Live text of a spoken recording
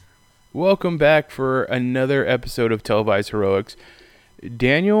Welcome back for another episode of Televised Heroics.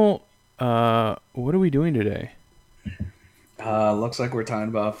 Daniel, what are we doing today? Looks like we're talking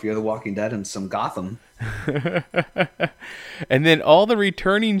about Fear the Walking Dead and some Gotham. And then all the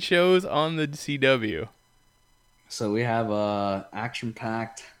returning shows on the CW. So we have a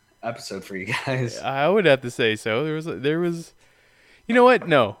action-packed episode for you guys. I would have to say so. There was. You know what?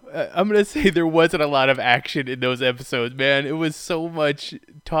 No, I'm gonna say there wasn't a lot of action in those episodes, man. It was so much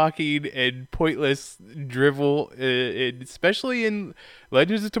talking and pointless drivel, especially in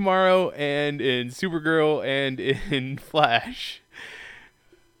Legends of Tomorrow and in Supergirl and in Flash.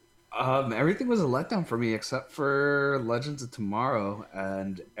 Everything was a letdown for me except for Legends of Tomorrow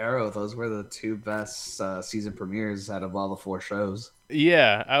and Arrow. Those were the two best season premieres out of all the four shows.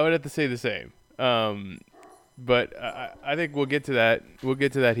 Yeah, I would have to say the same. But I think we'll get to that. We'll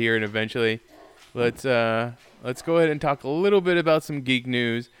get to that here and eventually. Let's go ahead and talk a little bit about some geek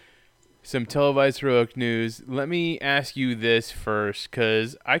news, some televised heroic news. Let me ask you this first,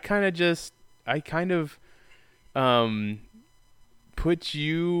 because I kind of um put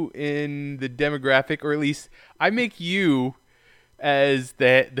you in the demographic, or at least I make you as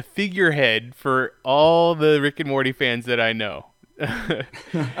the figurehead for all the Rick and Morty fans that I know.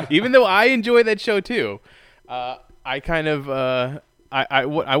 Even though I enjoy that show too, I kind of I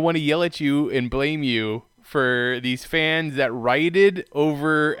want to yell at you and blame you for these fans that rioted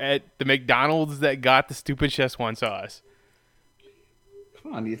over at the McDonald's that got the stupid Szechuan sauce.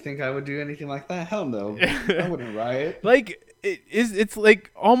 Come on, do you think I would do anything like that? Hell no. I wouldn't riot. Like it's like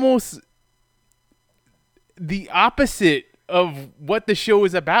almost the opposite of what the show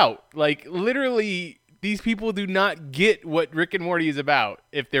is about. Like literally these people do not get what Rick and Morty is about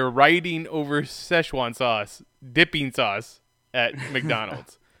if they're rioting over Szechuan sauce, dipping sauce at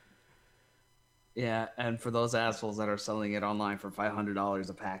McDonald's. Yeah, and for those assholes that are selling it online for $500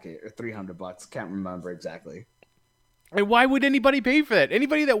 a packet or $300, can't remember exactly. And why would anybody pay for that?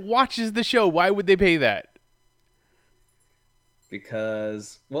 Anybody that watches the show, why would they pay that?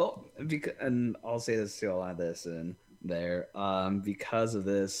 And I'll say this too, I'll add this in there. Because of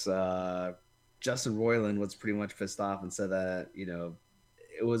this, Justin Roiland was pretty much pissed off and said that,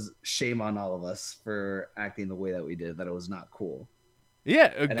 it was shame on all of us for acting the way that we did, that it was not cool.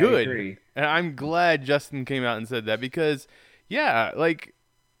 Yeah, And I good. agree. And I'm glad Justin came out and said that because yeah, like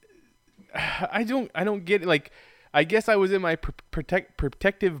I don't get it. Like I guess I was in my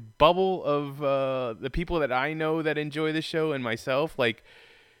protective bubble of the people that I know that enjoy the show and myself. Like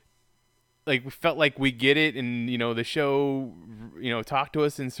we felt like we get it, and the show talk to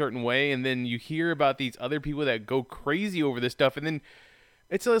us in a certain way, and then you hear about these other people that go crazy over this stuff, and then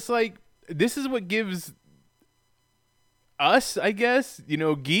it's just like this is what gives us, I guess,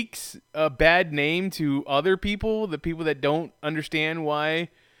 geeks a bad name to other people, the people that don't understand why.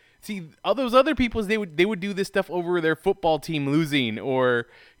 See, all those other peoples, they would do this stuff over their football team losing, or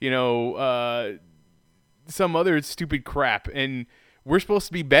some other stupid crap, and we're supposed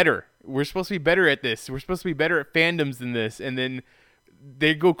to be better. We're supposed to be better at this. We're supposed to be better at fandoms than this, and then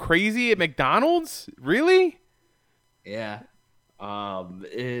they go crazy at McDonald's. Really? Yeah.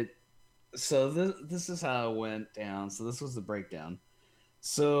 It so this is how it went down. So this was the breakdown.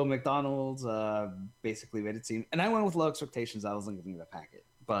 So McDonald's basically made it seem, and I went with low expectations. I wasn't giving it a packet,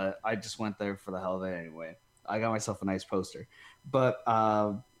 but I just went there for the hell of it anyway. I got myself a nice poster, but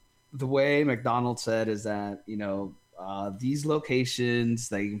the way McDonald's said is that these locations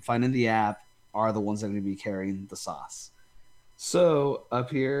that you can find in the app are the ones that are going to be carrying the sauce. So up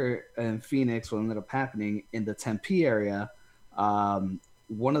here in Phoenix, what ended up happening in the Tempe area,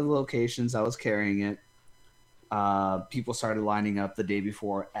 one of the locations that was carrying it, people started lining up the day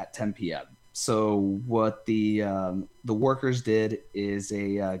before at 10 p.m. So what the workers did is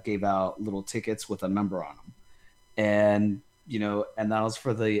they gave out little tickets with a number on them, and and that was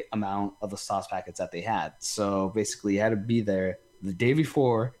for the amount of the sauce packets that they had. So basically, you had to be there the day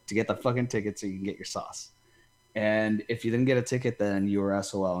before to get the fucking ticket so you can get your sauce. And if you didn't get a ticket, then you were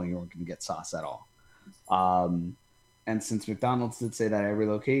SOL and you weren't going to get sauce at all. Um, and since McDonald's did say that every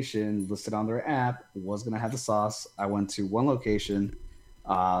location listed on their app was going to have the sauce, I went to one location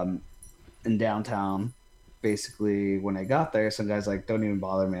um, in downtown. Basically, when I got there, some guy's like, "Don't even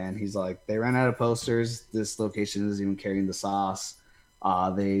bother, man." He's like, "They ran out of posters. This location isn't even carrying the sauce.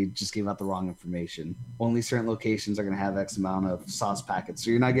 They just gave out the wrong information. Only certain locations are going to have X amount of sauce packets, so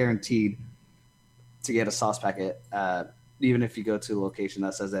you're not guaranteed to get a sauce packet, even if you go to a location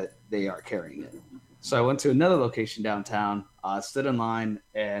that says that they are carrying it." So I went to another location downtown, stood in line,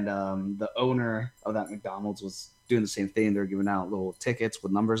 and the owner of that McDonald's was doing the same thing. They're giving out little tickets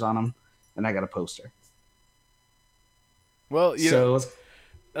with numbers on them, and I got a poster. Well, So it was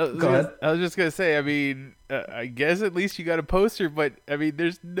Go ahead. I was just gonna say. I mean, I guess at least you got a poster, but I mean,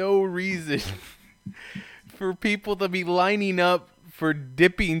 there's no reason for people to be lining up for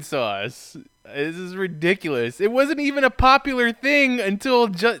dipping sauce. This is ridiculous. It wasn't even a popular thing until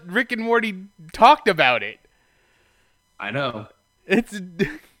Rick and Morty talked about it. I know. It's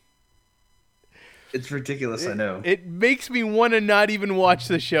It's ridiculous. I know. It makes me want to not even watch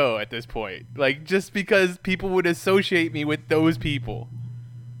the show at this point. Like, just because people would associate me with those people.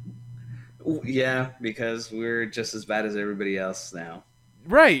 Yeah, because we're just as bad as everybody else now.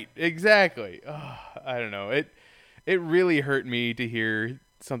 Right, exactly. Oh, I don't know. It really hurt me to hear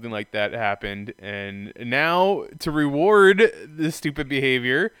something like that happened, and now to reward the stupid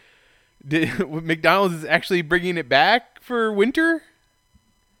behavior, McDonald's is actually bringing it back for winter.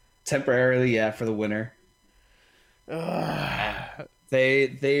 Temporarily, yeah, for the winter.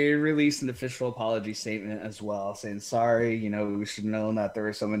 They released an official apology statement as well, saying sorry. We should have known that there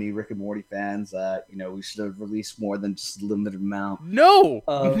were so many Rick and Morty fans that we should have released more than just a limited amount. No,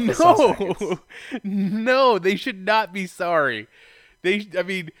 no, no, they should not be sorry. I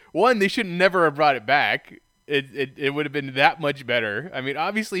mean, one, they should never have brought it back. It would have been that much better. I mean,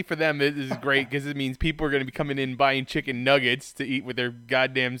 obviously for them it is great because it means people are going to be coming in buying chicken nuggets to eat with their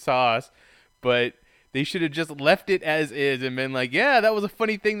goddamn sauce. But they should have just left it as is and been like, yeah, that was a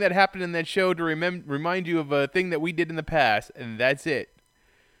funny thing that happened in that show to remind you of a thing that we did in the past, and that's it.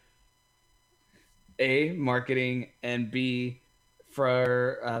 A, marketing, and B,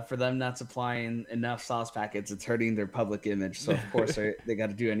 for them not supplying enough sauce packets, it's hurting their public image. So of course they got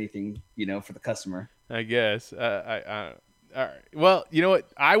to do anything for the customer. I guess. All right. Well, you know what?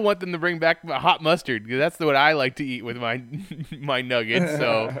 I want them to bring back hot mustard because that's what I like to eat with my my nuggets.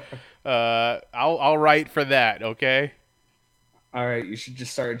 So I'll write for that. Okay. All right. You should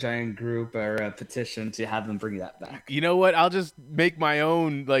just start a giant group or a petition to have them bring that back. You know what? I'll just make my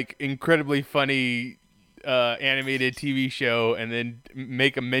own like incredibly funny animated TV show and then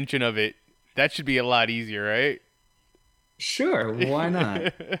make a mention of it. That should be a lot easier, right? Sure, why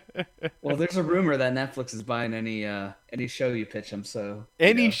not? Well, there's a rumor that Netflix is buying any show you pitch them. So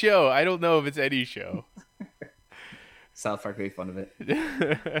any show, I don't know if it's any show. South Park made fun of it.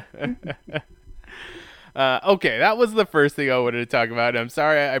 Okay, that was the first thing I wanted to talk about. I'm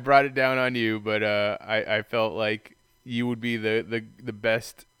sorry I brought it down on you, but I felt like you would be the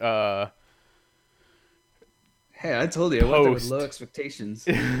best. Hey, I told you I went there with low expectations.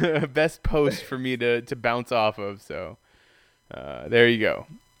 Best post for me to bounce off of. So. There you go.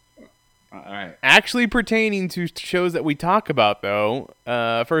 All right. Actually pertaining to shows that we talk about, though,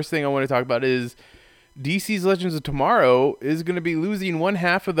 first thing I want to talk about is DC's Legends of Tomorrow is going to be losing one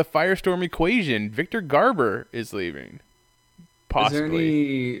half of the Firestorm equation. Victor Garber is leaving. Possibly. Is there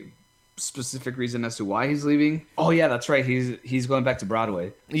any specific reason as to why he's leaving? Oh, yeah, that's right. He's going back to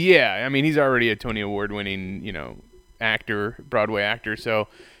Broadway. Yeah, I mean, he's already a Tony Award-winning, Broadway actor, so...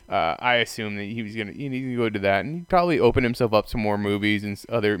 I assume that he was gonna go to that, and he'd probably open himself up to more movies and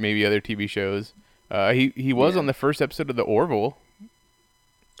other TV shows. He was on the first episode of The Orville.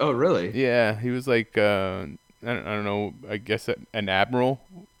 Oh, really? Yeah, he was like I don't know. I guess an admiral,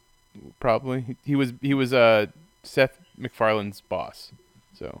 probably. He was Seth MacFarlane's boss.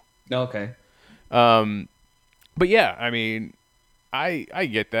 So. Okay. But yeah, I mean, I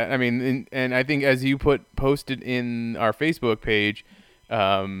get that. I mean, and I think as you posted in our Facebook page.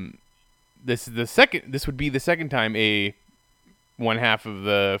 This would be the second time a one half of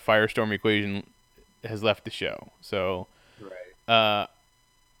the Firestorm equation has left the show. So, right.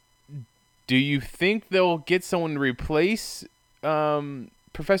 Do you think they'll get someone to replace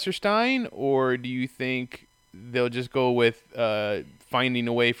Professor Stein, or do you think they'll just go with finding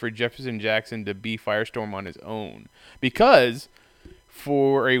a way for Jefferson Jackson to be Firestorm on his own? Because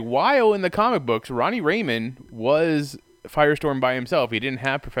for a while in the comic books, Ronnie Raymond was Firestorm by himself. He didn't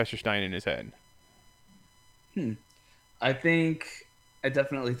have Professor Stein in his head. I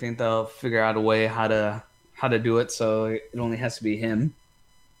definitely think they'll figure out a way how to do it so it only has to be him.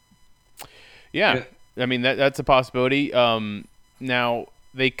 Yeah. I mean that's a possibility. Now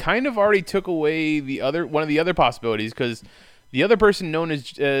they kind of already took away one of the other possibilities because the other person known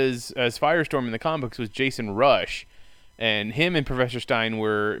as Firestorm in the comic books was Jason Rush. And him and Professor Stein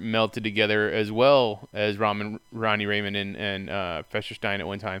were melted together as well as Ronnie Raymond and Professor Stein at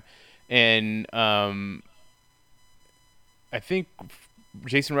one time. And I think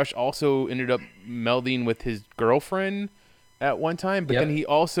Jason Rush also ended up melding with his girlfriend at one time. But then he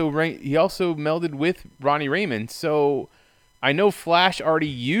also melded with Ronnie Raymond. So I know Flash already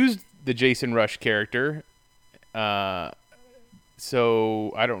used the Jason Rush character. So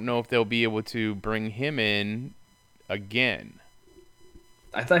I don't know if they'll be able to bring him in again.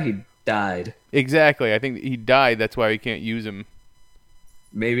 I thought he died. Exactly. I think he died. That's why we can't use him.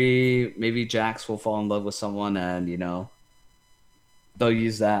 Maybe Jax will fall in love with someone, and they'll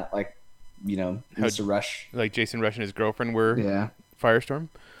use that, like, Mr. Rush. Like Jason Rush and his girlfriend were Yeah. Firestorm.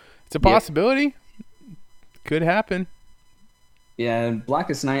 It's a possibility. Could happen. Yeah, and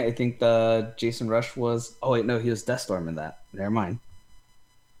Blackest Night, I think the Jason Rush was. Oh wait, no, he was Deathstorm in that. Never mind.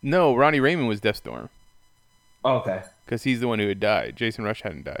 No, Ronnie Raymond was Deathstorm Oh, okay. because he's the one who had died. Jason Rush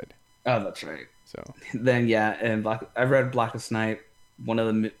hadn't died. Oh, that's right. So Then yeah, and I read Blackest Night, one of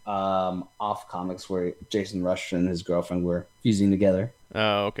the off comics where Jason Rush and his girlfriend were fusing together.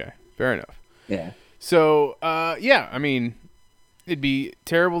 oh, okay, fair enough. Yeah. So yeah, I mean, it'd be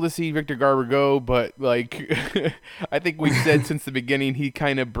terrible to see Victor Garber go, but like I think we've said since the beginning, he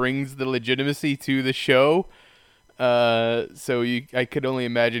kind of brings the legitimacy to the show. So I could only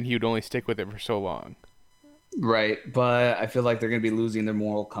imagine he would only stick with it for so long. Right, but I feel like they're going to be losing their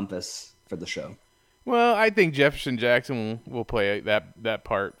moral compass for the show. Well, I think Jefferson Jackson will play that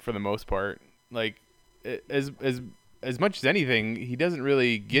part for the most part. Like as much as anything, he doesn't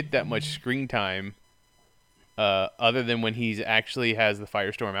really get that much screen time, other than when he's actually has the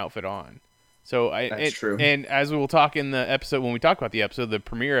Firestorm outfit on. So That's true. And as we will talk in the episode, when we talk about the episode, the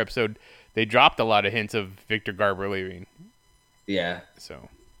premiere episode, they dropped a lot of hints of Victor Garber leaving. Yeah. So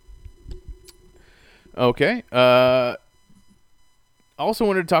okay. Also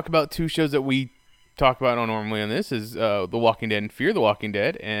wanted to talk about two shows that we talk about normally on this is The Walking Dead and Fear the Walking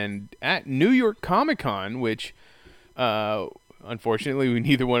Dead, and at New York Comic Con, which unfortunately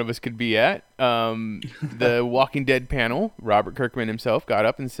neither one of us could be at, the Walking Dead panel, Robert Kirkman himself got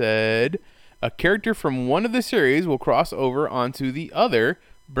up and said a character from one of the series will cross over onto the other,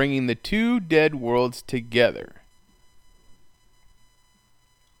 bringing the two dead worlds together.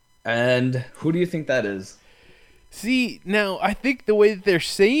 And who do you think that is? See, now, I think the way that they're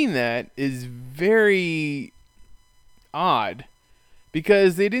saying that is very odd,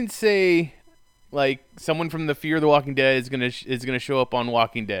 because they didn't say, like, someone from the Fear the Walking Dead is gonna show up on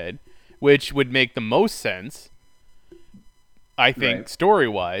Walking Dead, which would make the most sense, I think, Right.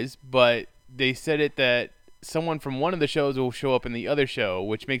 story-wise, but they said it that someone from one of the shows will show up in the other show,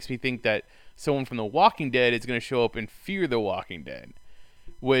 which makes me think that someone from The Walking Dead is going to show up in Fear the Walking Dead,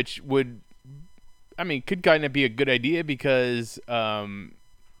 which would... I mean, could kind of be a good idea because, Fear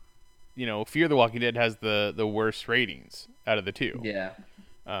the Walking Dead has the worst ratings out of the two. Yeah.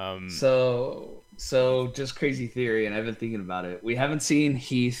 Um, So just crazy theory, and I've been thinking about it. We haven't seen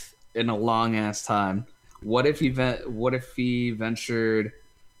Heath in a long ass time. What if he ventured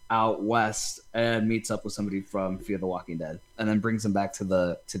out west and meets up with somebody from Fear the Walking Dead, and then brings them back to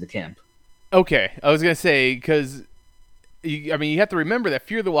the camp? okay, I was gonna say because, you have to remember that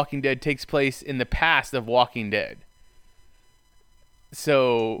Fear the Walking Dead takes place in the past of Walking Dead.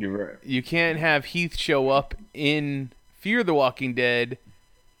 So You're right. you can't have Heath show up in Fear the Walking Dead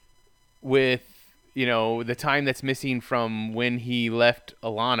with, the time that's missing from when he left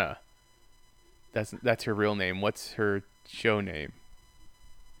Alana. That's her real name. What's her show name?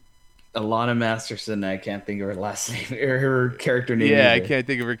 Alana Masterson. I can't think of her last name or her character name. Yeah, either. I can't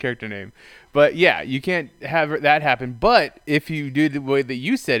think of her character name. But yeah, you can't have that happen. But if you do the way that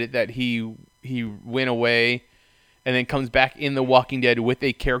you said it, that he went away and then comes back in The Walking Dead with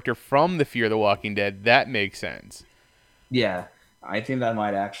a character from the Fear the Walking Dead, that makes sense. Yeah, I think that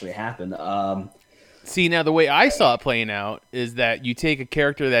might actually happen. See, now the way I saw it playing out is that you take a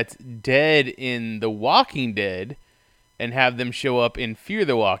character that's dead in The Walking Dead and have them show up in Fear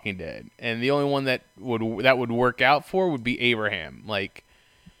the Walking Dead. And the only one that would work out for would be Abraham. Like,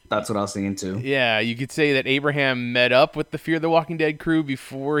 That's what I was thinking too. yeah, you could say that Abraham met up with the Fear the Walking Dead crew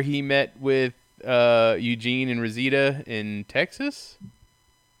before he met with Eugene and Rosita in Texas.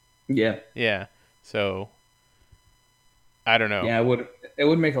 Yeah. Yeah, so I don't know. Yeah, it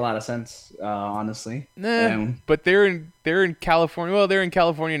would make a lot of sense, honestly. Nah, but they're in California. Well, they're in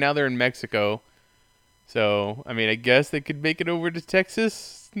California now. They're in Mexico. So I guess they could make it over to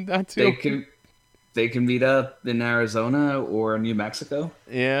Texas. Not too. They can meet up in Arizona or New Mexico.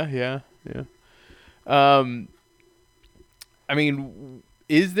 Yeah.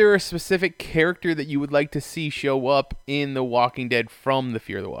 Is there a specific character that you would like to see show up in The Walking Dead from the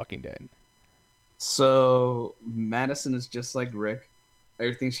Fear the Walking Dead? So Madison is just like Rick.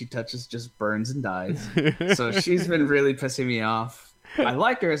 Everything she touches just burns and dies. So she's been really pissing me off. I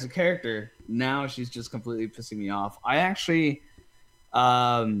like her as a character. Now she's just completely pissing me off. I actually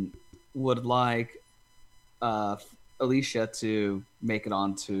would like Alicia to make it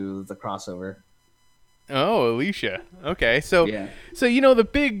onto the crossover. Oh, Alicia. Okay, so Yeah. the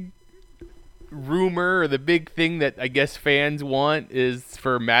big rumor or the big thing that I guess fans want is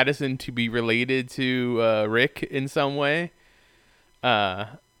for Madison to be related to Rick in some way. Uh,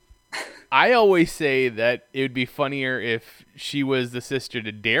 I always say that it would be funnier if she was the sister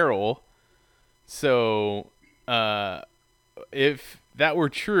to Daryl. So, if that were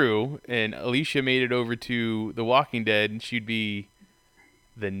true and Alicia made it over to The Walking Dead, she'd be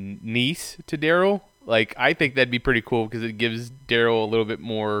the niece to Daryl. Like, I think that'd be pretty cool because it gives Daryl a little bit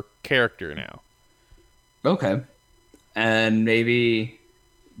more character now. Okay. And maybe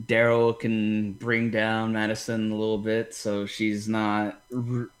Daryl can bring down Madison a little bit so she's not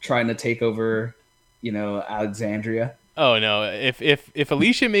trying to take over, Alexandria. Oh no! If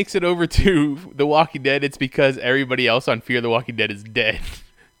Alicia makes it over to The Walking Dead, it's because everybody else on Fear the Walking Dead is dead.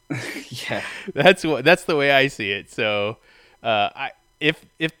 Yeah. That's the way I see it. So,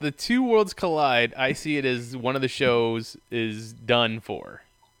 if the two worlds collide, I see it as one of the shows is done for.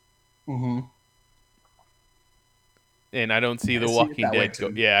 Mm-hmm. And I don't see The I see it Walking that way, Dead.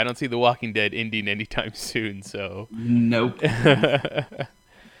 too. I don't see The Walking Dead ending anytime soon. So, Nope.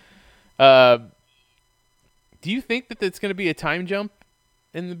 do you think that it's going to be a time jump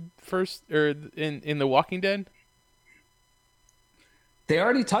in the first or in The Walking Dead? They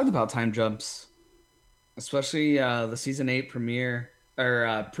already talked about time jumps, especially the season 8 premiere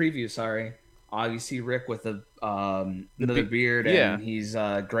or preview. Sorry, you see Rick with another beard, yeah. and he's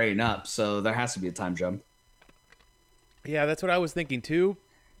graying up, so there has to be a time jump. Yeah, that's what I was thinking too.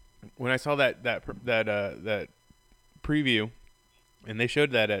 When I saw that preview, and they showed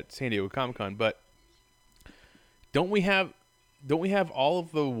that at San Diego Comic-Con, but don't we have all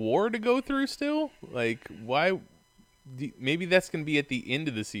of the war to go through still? Like, why? Maybe that's going to be at the end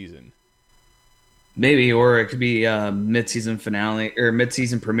of the season. Maybe, or it could be mid-season finale or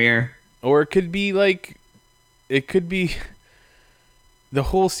mid-season premiere. Or it could be the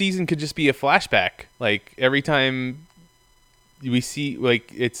whole season could just be a flashback. Like every time we see,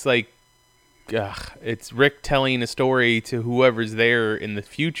 like it's Rick telling a story to whoever's there in the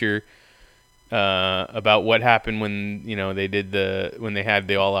future about what happened when when they had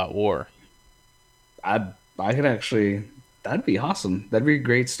the all-out war. I could actually. That'd be awesome. That'd be a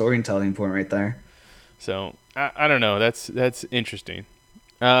great storytelling point right there. So I don't know. That's interesting.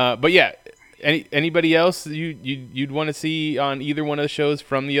 But yeah, anybody else you'd want to see on either one of the shows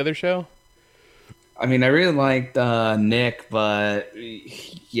from the other show? I mean, I really liked Nick, but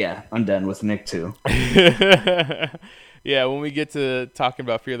yeah, I'm done with Nick too. Yeah, when we get to talking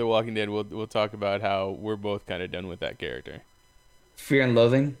about Fear the Walking Dead, we'll talk about how we're both kind of done with that character. Fear and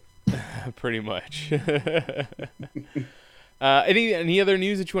Loathing. Pretty much. Any other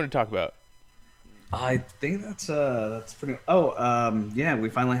news that you want to talk about? I think that's pretty. Oh, yeah, we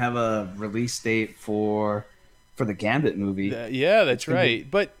finally have a release date for the Gambit movie. Yeah, that's right.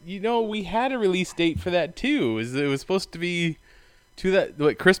 But we had a release date for that too. It was supposed to be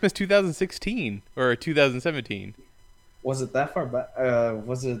Christmas 2016 or 2017. Was it that far back?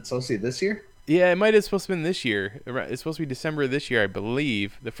 Was it supposed to be this year? Yeah, it might have supposed to be this year. It's supposed to be December of this year, I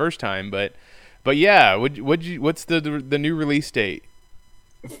believe, the first time. But yeah, what's the new release date?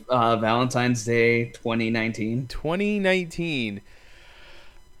 Valentine's Day 2019. 2019.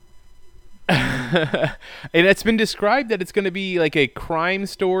 And it's been described that it's going to be like a crime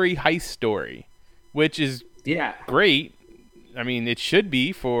story, heist story, which is great. I mean, it should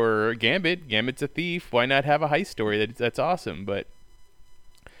be for Gambit. Gambit's a thief. Why not have a heist story? That's awesome. But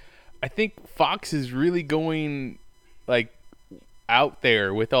I think Fox is really going like out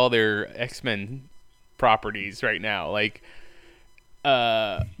there with all their X-Men properties right now. Like,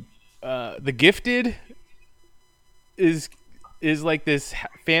 The Gifted is like this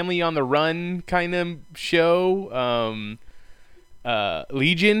family on the run kind of show.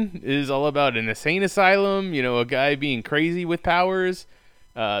 Legion is all about an insane asylum, a guy being crazy with powers.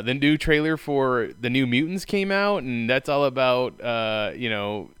 The new trailer for The New Mutants came out, and that's all about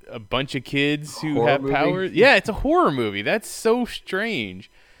a bunch of kids who have powers. Yeah, it's a horror movie. That's so strange.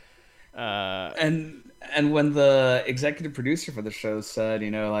 And when the executive producer for the show said,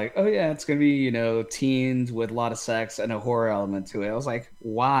 like, oh yeah, it's gonna be, teens with a lot of sex and a horror element to it, I was like,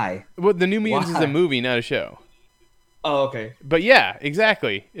 why? Well, The New Mutants is a movie, not a show. Oh, okay. But yeah,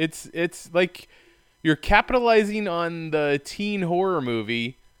 exactly. It's like you're capitalizing on the teen horror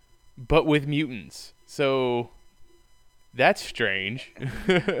movie, but with mutants. So that's strange.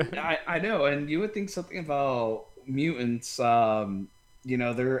 I know, and you would think something about mutants.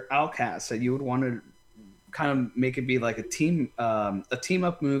 They're outcasts that you would want to kind of make it be like a team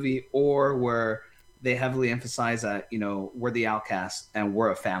up movie, or where they heavily emphasize that we're the outcasts and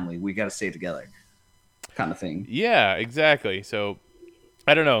we're a family. We got to stay together, kind of thing. Yeah, exactly. So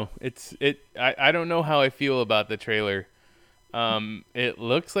I don't know. I don't know how I feel about the trailer. It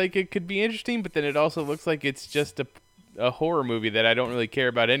looks like it could be interesting, but then it also looks like it's just a horror movie that I don't really care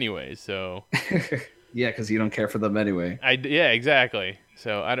about anyway. So Yeah, because you don't care for them anyway. yeah, exactly.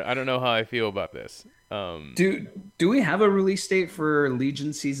 So I don't know how I feel about this. Do we have a release date for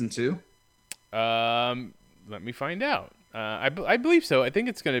Legion season 2? Let me find out. I believe so. I think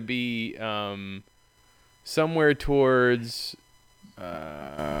it's going to be somewhere towards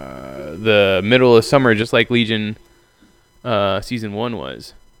the middle of summer, just like Legion season 1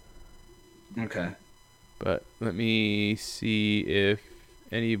 was. Okay. But let me see if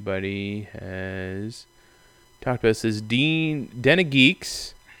anybody has talked about this. Is Den of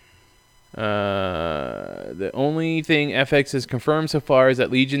Geeks. The only thing FX has confirmed so far is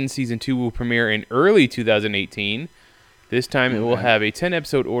that Legion season 2 will premiere in early 2018. This time it will have a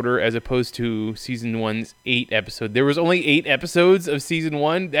 10-episode order as opposed to season 1's 8 episode. There was only 8 episodes of season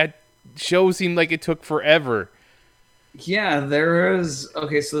 1. That show seemed like it took forever. Yeah, there is.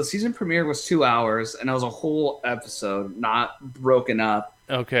 Okay, so the season premiere was 2 hours, and it was a whole episode, not broken up.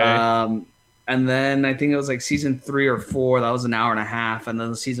 Okay. And then I think it was like season 3 or 4. That was an hour and a half, and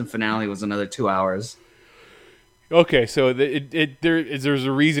then the season finale was another 2 hours. Okay, so there's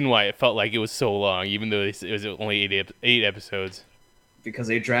a reason why it felt like it was so long, even though it was only 8 episodes. Because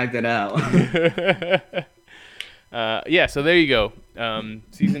they dragged it out. Yeah, so there you go.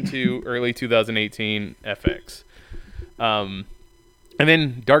 Season 2, early 2018, FX. And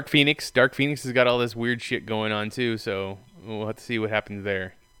then Dark Phoenix. Dark Phoenix has got all this weird shit going on too, so we'll have to see what happens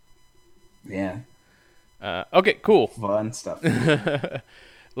there. Yeah. Okay, cool. Fun stuff.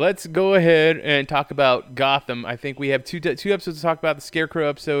 Let's go ahead and talk about Gotham. I think we have two episodes to talk about: the Scarecrow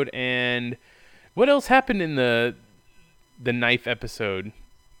episode and what else happened in the knife episode.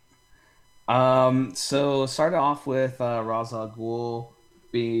 So started off with Ra's al Ghul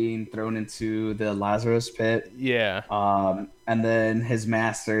being thrown into the Lazarus pit. Yeah. And then his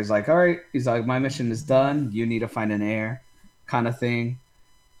master's like, all right, he's like, my mission is done. You need to find an heir, kind of thing.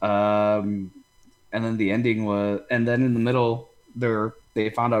 And then the ending was, and then in the middle, they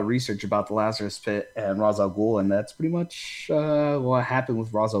found out research about the Lazarus pit and Ra's al Ghul, and that's pretty much what happened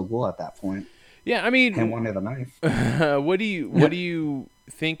with Ra's al Ghul at that point. Yeah, I mean, and wanted the knife. What do you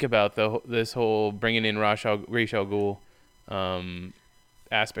think about this whole bringing in Ra's al Ghul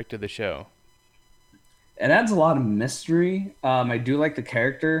aspect of the show? It adds a lot of mystery. I do like the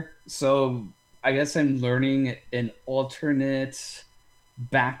character, so I guess I'm learning an alternate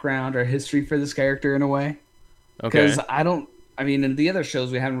background or history for this character in a way. Okay. Because in the other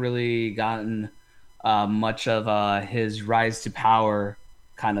shows we haven't really gotten much of his rise to power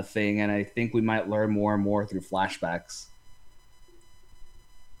kind of thing, and I think we might learn more and more through flashbacks.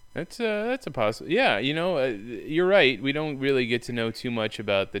 That's a possibility. Yeah, you're right. We don't really get to know too much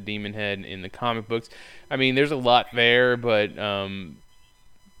about the Demon Head in the comic books. I mean, there's a lot there, but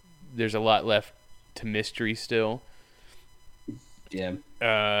there's a lot left to mystery still. Yeah.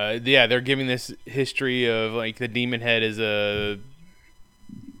 They're giving this history of like the Demon Head is a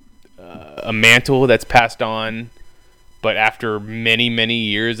mantle that's passed on, but after many, many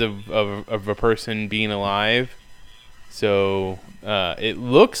years of a person being alive. So it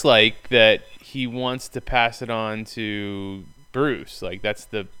looks like that he wants to pass it on to Bruce. Like that's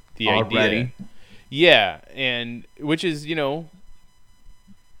the Already. idea. Yeah, and which is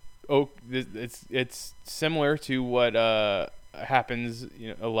it's similar to what happens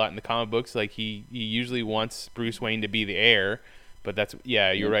a lot in the comic books. Like he usually wants Bruce Wayne to be the heir, but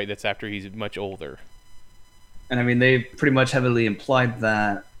you're right. That's after he's much older. And I mean, they pretty much heavily implied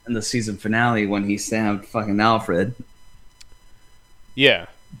that in the season finale when he stabbed fucking Alfred. Yeah.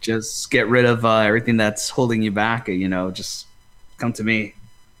 Just get rid of everything that's holding you back. Just come to me.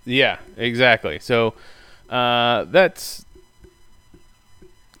 Yeah, exactly. So that's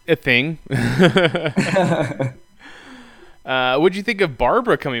a thing. What'd you think of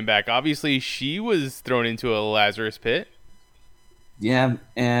Barbara coming back? Obviously, she was thrown into a Lazarus pit. Yeah,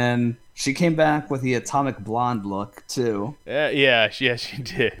 and she came back with the atomic blonde look too. Yeah, she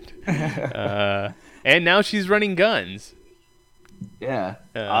did. And now she's running guns. Yeah.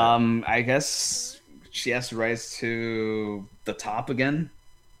 I guess she has to rise to the top again.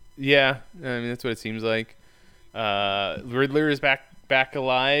 Yeah, I mean that's what it seems like. Riddler is back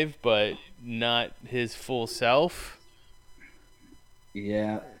alive, but not his full self.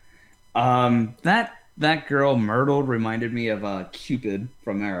 Yeah. That girl Myrtle reminded me of Cupid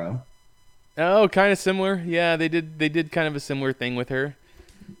from Arrow. Oh, kind of similar. Yeah, they did kind of a similar thing with her.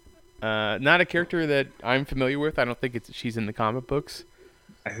 Not a character that I'm familiar with. I don't think she's in the comic books.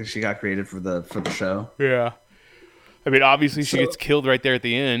 I think she got created for the show. Yeah. I mean, obviously she So gets killed right there at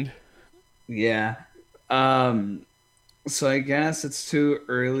the end. yeah. So I guess it's too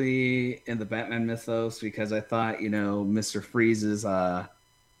early in the Batman mythos because I thought, Mr. Freeze's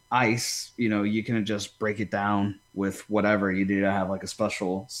ice, you can just break it down with whatever. You need to have like a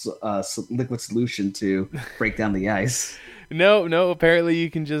special liquid solution to break down the ice. No. Apparently, you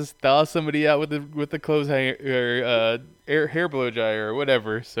can just thaw somebody out with the clothes hanger or hair blow dryer or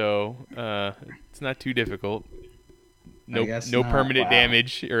whatever. So it's not too difficult. I No, guess no not. permanent Wow.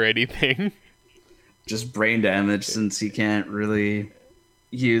 damage or anything. Just brain damage since he can't really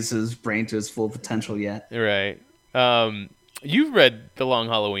use his brain to his full potential yet. Right. You've read The Long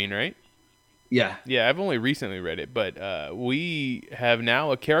Halloween, right? Yeah. Yeah, I've only recently read it, but we have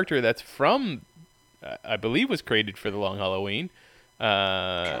now a character that's from, I believe, was created for The Long Halloween.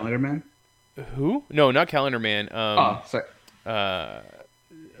 Calendar Man? Who? No, not Calendar Man. Oh, sorry.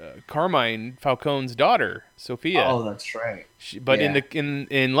 Carmine Falcone's daughter, Sophia. Oh, that's right. But Yeah.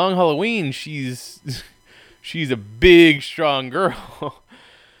 in Long Halloween, she's she's a big, strong girl.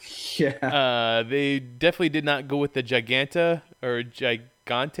 Yeah. They definitely did not go with the Giganta or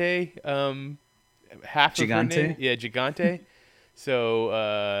Gigante half of her Gigante? name. Yeah, Gigante.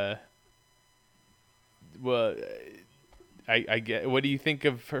 So, well, I get. What do you think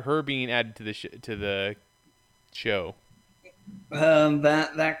of her being added to the show?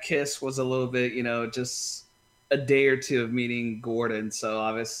 That kiss was a little bit, just a day or two of meeting Gordon. So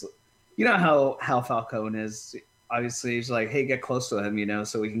obviously, you know how Falcone is. Obviously, he's like, "Hey, get close to him,"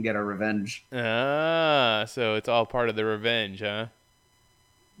 so we can get our revenge. Ah, so it's all part of the revenge, huh?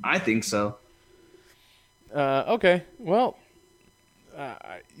 I think so. Okay. Well,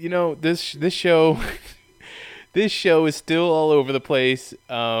 this show this show is still all over the place.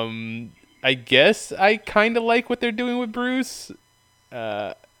 I guess I kind of like what they're doing with Bruce.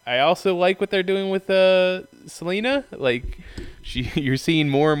 I also like what they're doing with Selena. Like, you're seeing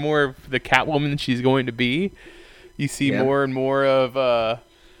more and more of the Catwoman she's going to be. You see Yeah. more and more of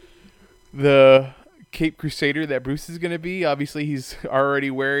the Cape Crusader that Bruce is going to be. Obviously, he's already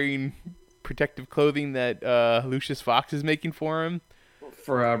wearing protective clothing that Lucius Fox is making for him.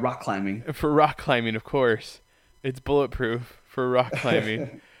 For rock climbing. For rock climbing, of course. It's bulletproof for rock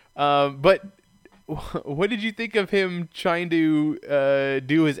climbing. But what did you think of him trying to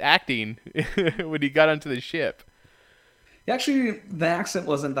do his acting when he got onto the ship? Actually, the accent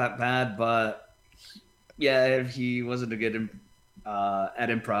wasn't that bad, but yeah, he wasn't a good at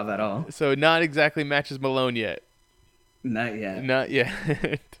improv at all. So not exactly matches Malone yet. Not yet. Not yet.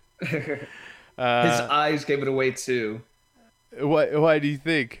 His eyes gave it away too. Why do you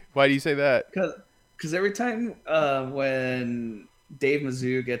think? Why do you say that? Because every time when Dave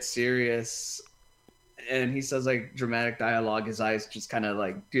Mizzou gets serious and he says like dramatic dialogue, his eyes just kind of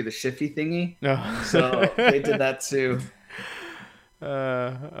like do the shifty thingy. No. So they did that too.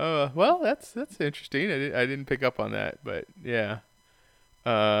 Well, that's interesting. I didn't pick up on that, but yeah.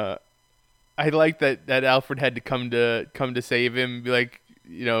 I like that Alfred had to come to save him, be like,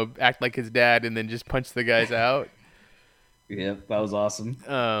 act like his dad, and then just punch the guys out. Yep, that was awesome.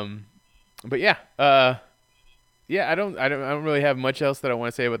 But yeah, I don't really have much else that I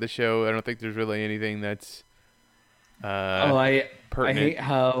want to say about the show. I don't think there's really anything that's I pertinent. hate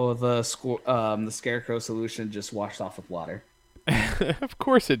how the Scarecrow solution just washed off with water. Of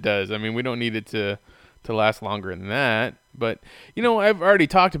course it does. I mean, we don't need it to last longer than that. But I've already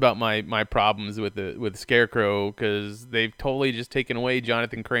talked about my problems with Scarecrow because they've totally just taken away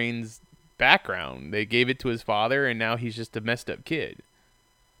Jonathan Crane's background. They gave it to his father, and now he's just a messed up kid.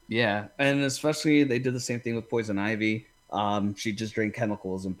 Yeah, and especially they did the same thing with Poison Ivy. She just drank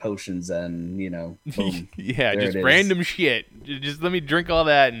chemicals and potions, and boom. Yeah, There just it is. random shit. Just let me drink all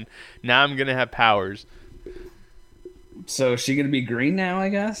that, and now I'm gonna have powers. So is she gonna be green now? I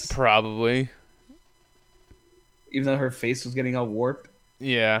guess, Probably. even though her face was getting all warped.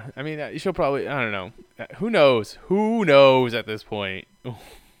 Yeah, I mean, she'll probably. I don't know. Who knows? Who knows at this point?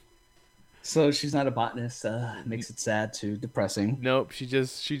 So she's not a botanist. Makes it sad too, depressing. Nope. She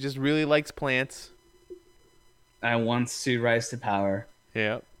just really likes plants. And wants to rise to power.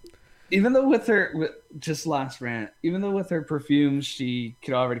 Yeah. Even though just last rant, even though with her perfume she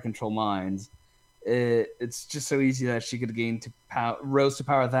could already control minds, it's just so easy that she could rose to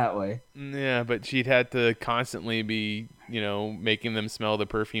power that way. Yeah, but she'd had to constantly be, making them smell the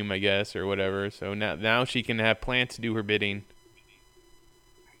perfume, I guess, or whatever. So now she can have plants do her bidding.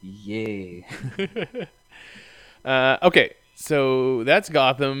 Yay. Okay, so that's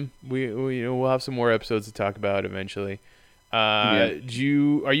Gotham. We'll have some more episodes to talk about eventually. Yeah.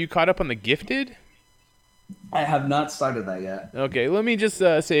 Are you caught up on The Gifted? I have not started that yet. Okay, let me just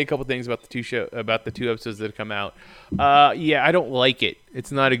say a couple things about the two episodes that have come out. Yeah, I don't like it.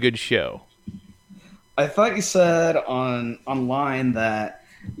 It's not a good show. I thought you said online that,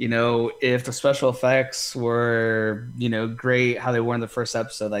 if the special effects were, great how they were in the first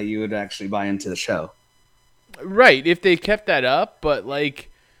episode, that you would actually buy into the show. Right, if they kept that up, but like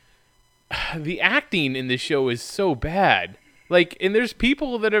the acting in this show is so bad. Like, and there's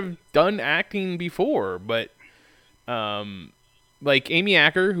people that have done acting before, but like Amy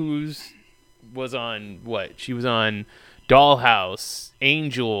Acker, was on what? She was on Dollhouse,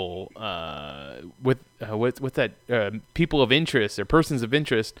 Angel, what's that? People of Interest or Persons of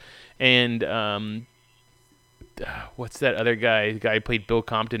Interest, and what's that other guy? The guy who played Bill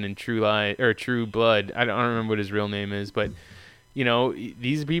Compton in True Blood. I don't remember what his real name is, but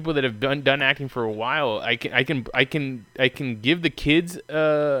these are people that have done acting for a while. I can give the kids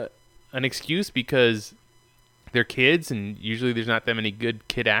an excuse because they're kids, and usually there's not that many good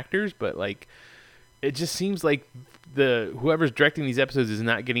kid actors. But like, it just seems like whoever's directing these episodes is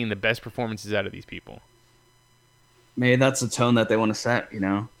not getting the best performances out of these people. Maybe that's the tone that they want to set.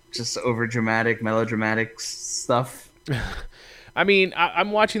 Just over dramatic, melodramatic stuff. I mean,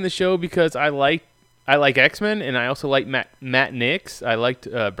 I'm watching the show because I like X-Men, and I also like Matt Nix. I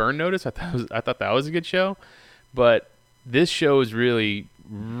liked Burn Notice. I thought that was a good show, but this show is really,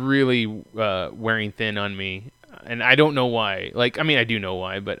 really wearing thin on me, and I don't know why. Like, I mean, I do know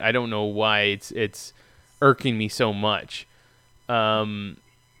why, but I don't know why it's irking me so much.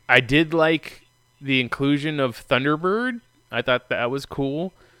 I did like the inclusion of Thunderbird. I thought that was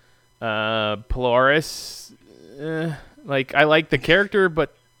cool. Polaris, like, I like the character,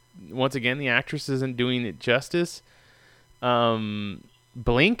 but once again, the actress isn't doing it justice.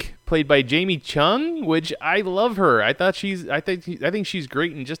 Blink, played by Jamie Chung, which I love her. I think she's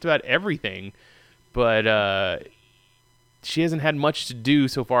great in just about everything, but she hasn't had much to do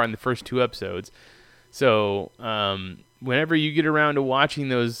so far in the first two episodes. So whenever you get around to watching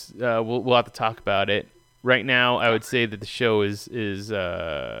those, we'll have to talk about it. Right now, I would say that the show is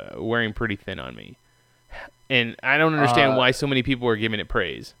wearing pretty thin on me, and I don't understand why so many people are giving it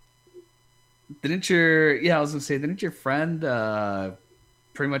praise. Didn't your friend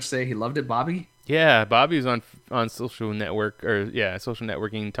pretty much say he loved it, Bobby? Yeah, Bobby was on social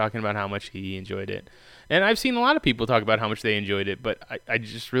networking, talking about how much he enjoyed it, and I've seen a lot of people talk about how much they enjoyed it, but I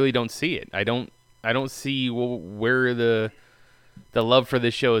just really don't see it. I don't see where the love for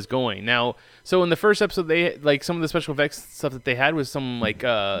this show is going now. So in the first episode, they like some of the special effects stuff that they had was some like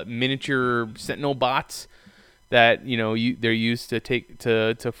miniature Sentinel bots that they're used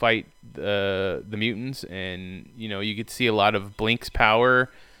to fight the mutants, and you could see a lot of Blink's power.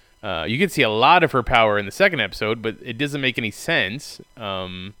 You could see a lot of her power in the second episode, but it doesn't make any sense.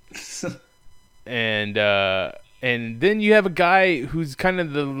 And then you have a guy who's kind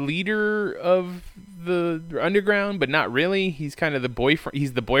of the leader of the underground, but not really. He's kind of the boyfriend.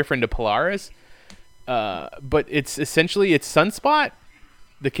 He's the boyfriend of Polaris. But it's Sunspot,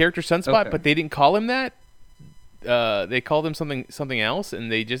 the character Sunspot, okay. But they didn't call him that. They called him something else,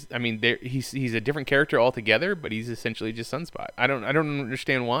 and he's a different character altogether, but he's essentially just Sunspot. I don't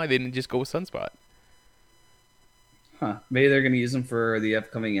understand why they didn't just go with Sunspot. Huh? Maybe they're gonna use him for the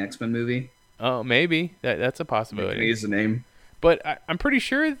upcoming X-Men movie. Oh, maybe that's a possibility. Use the name, but I'm pretty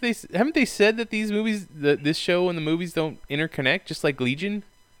sure they said that these movies, this show and the movies don't interconnect, just like Legion.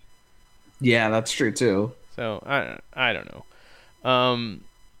 Yeah, that's true too. So I don't know.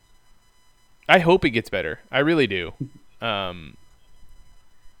 I hope it gets better. I really do. Yeah,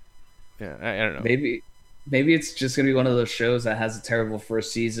 I don't know. Maybe it's just gonna be one of those shows that has a terrible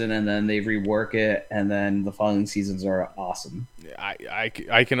first season, and then they rework it, and then the following seasons are awesome. I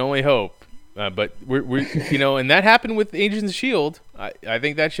can only hope. But we're and that happened with Agents of S.H.I.E.L.D. I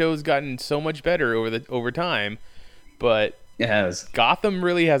think that show's gotten so much better over time, but it has. Gotham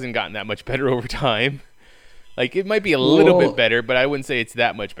really hasn't gotten that much better over time. Like, it might be a little bit better, but I wouldn't say it's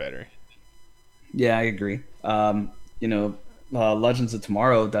that much better. Yeah, I agree. Legends of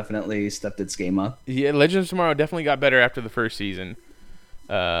Tomorrow definitely stepped its game up. Yeah, Legends of Tomorrow definitely got better after the first season.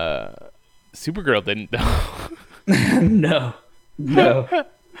 Supergirl didn't, though. No.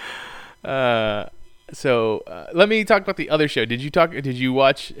 So let me talk about the other show. Did you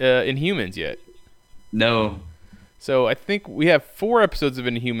watch Inhumans yet? No. So I think we have 4 episodes of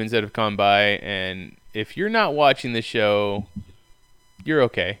Inhumans that have gone by, and if you're not watching the show, you're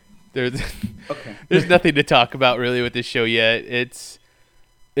okay. There's nothing to talk about really with this show yet.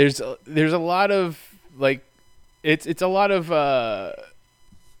 There's a lot of like it's a lot of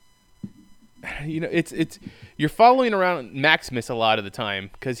it's you're following around Maximus a lot of the time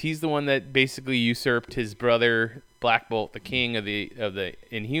because he's the one that basically usurped his brother Black Bolt, the king of the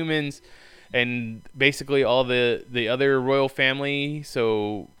Inhumans, and basically all the other royal family.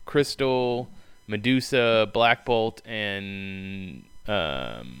 So Crystal, Medusa, Black Bolt, and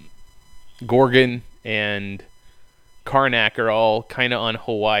Gorgon and Karnak are all kind of on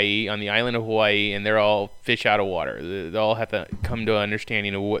Hawaii, on the island of Hawaii, and they're all fish out of water. They all have to come to an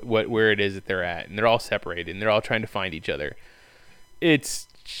understanding of where it is that they're at, and they're all separated, and they're all trying to find each other. It's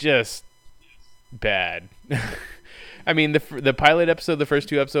just bad. I mean, the pilot episode, the first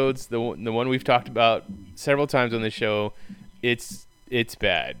 2 episodes, the one we've talked about several times on the show, it's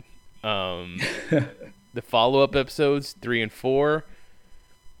bad. The follow-up episodes 3 and 4.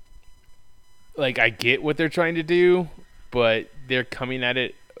 Like, I get what they're trying to do, but they're coming at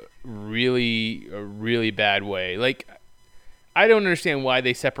it a really bad way. Like, I don't understand why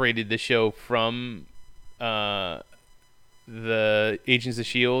they separated the show from the Agents of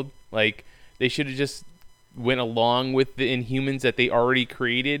S.H.I.E.L.D. Like, they should have just went along with the Inhumans that they already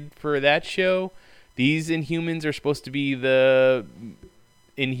created for that show. These Inhumans are supposed to be the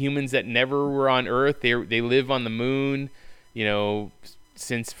Inhumans that never were on Earth. They live on the moon,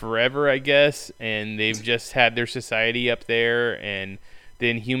 since forever, I guess, and they've just had their society up there, and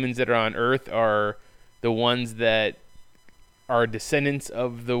the Inhumans that are on Earth are the ones that are descendants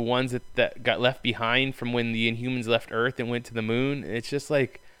of the ones that got left behind from when the Inhumans left Earth and went to the moon. It's just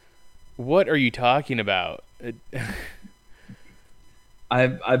like, what are you talking about? I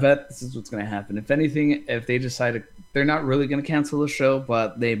bet this is what's going to happen. If anything, if they decide they're not really going to cancel the show,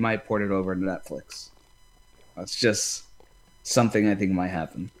 but they might port it over to Netflix. That's just something I think might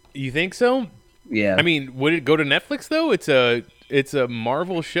happen. You think so? Yeah. I mean, would it go to Netflix though? It's a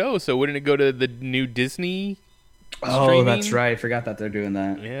Marvel show, so wouldn't it go to the new Disney? Oh, streaming? that's right. I forgot that they're doing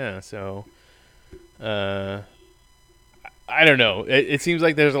that. Yeah. So, I don't know. It seems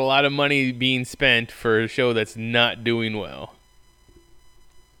like there's a lot of money being spent for a show that's not doing well.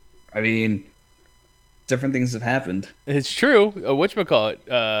 I mean, different things have happened. It's true.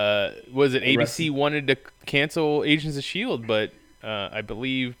 Whatchamacallit? Was it ABC wanted to cancel Agents of S.H.I.E.L.D., but I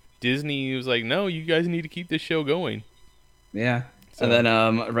believe Disney was like, no, you guys need to keep this show going. Yeah. So, and then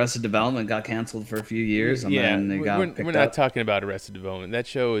Arrested Development got canceled for a few years, and then they got picked up. We're not talking about Arrested Development. That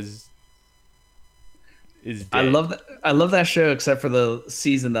show is dead. I love that show, except for the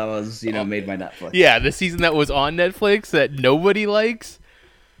season that was made by Netflix. Yeah, the season that was on Netflix that nobody likes.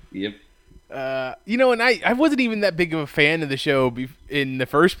 Yep. And I wasn't even that big of a fan of the show in the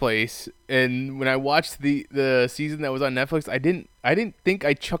first place. And when I watched the season that was on Netflix, I didn't think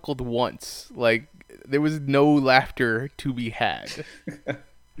I chuckled once. Like, there was no laughter to be had.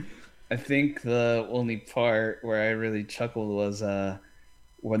 I think the only part where I really chuckled was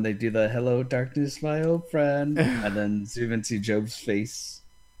when they do the "Hello, darkness, my old friend," and then zoom into Job's face.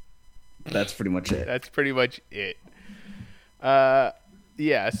 That's pretty much it. That's pretty much it.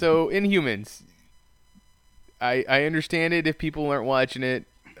 Yeah, so Inhumans. I understand it if people aren't watching it,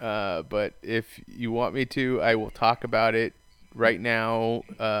 but if you want me to, I will talk about it right now.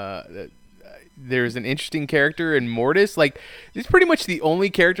 There's an interesting character in Mortis. Like, he's pretty much the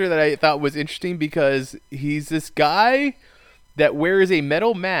only character that I thought was interesting because he's this guy that wears a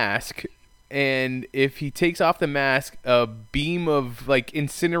metal mask, and if he takes off the mask, a beam of like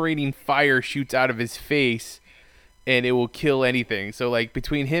incinerating fire shoots out of his face. And it will kill anything. So, like,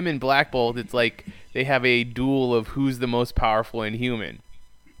 between him and Black Bolt, it's like they have a duel of who's the most powerful Inhuman.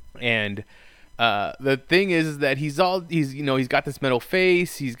 And the thing is that he's got this metal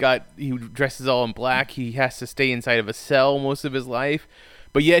face. He dresses all in black. He has to stay inside of a cell most of his life.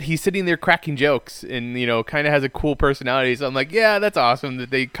 But yet he's sitting there cracking jokes and, kind of has a cool personality. So I'm like, yeah, that's awesome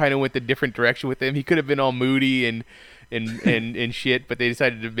that they kind of went a different direction with him. He could have been all moody and shit, but they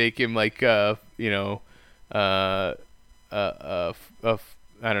decided to make him like, I don't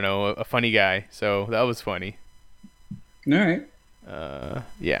know, a funny guy. So that was funny. All right.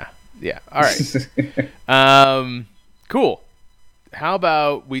 Yeah. All right. Cool. How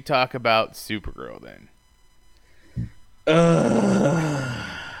about we talk about Supergirl then?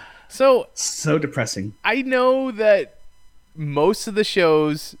 So depressing. I know that most of the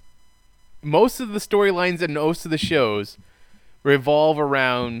storylines and most of the shows revolve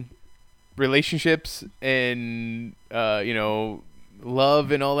around relationships and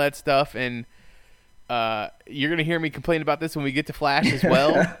love and all that stuff, and you're gonna hear me complain about this when we get to Flash as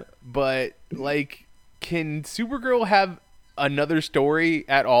well. But like, can Supergirl have another story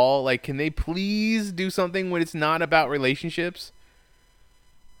at all? Like, can they please do something when it's not about relationships?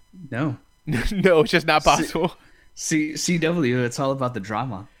 No. No, it's just not possible. CW, it's all about the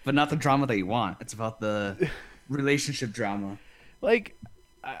drama, but not the drama that you want. It's about the relationship drama. Like,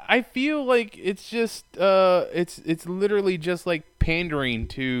 I feel like it's just it's literally just like pandering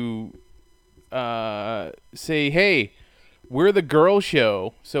to say, hey, we're the girl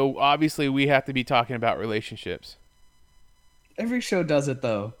show, so obviously we have to be talking about relationships. Every show does it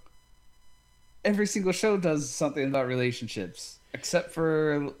though. Every single show does something about relationships, except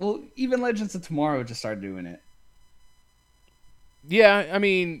for, well, even Legends of Tomorrow just started doing it. Yeah, I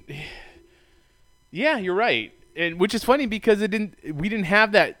mean, yeah, you're right, and which is funny because we didn't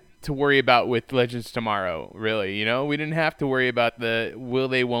have that to worry about with Legends Tomorrow, really. You know, we didn't have to worry about the will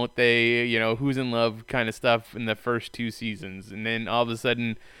they, won't they, you know, who's in love kind of stuff in the first two seasons, and then all of a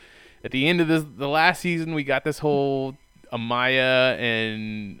sudden, at the end of the last season, we got this whole Amaya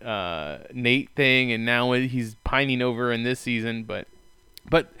and Nate thing, and now he's pining over in this season, but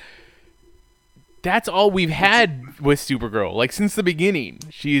that's all we've had with Supergirl. Like since the beginning,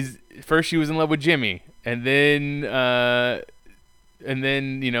 she was in love with Jimmy, and then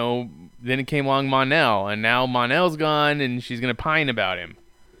you know, then it came along Mon-El, and now Mon-El's gone, and she's gonna pine about him.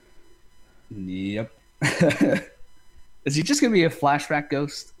 Yep. Is he just gonna be a flashback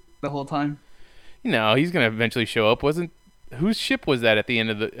ghost the whole time? You know, he's gonna eventually show up. Wasn't whose ship was that at the end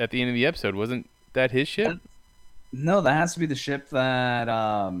of the episode? Wasn't that his ship? No, that has to be the ship that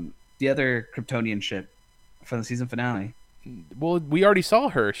the other Kryptonian ship from the season finale. Well, we already saw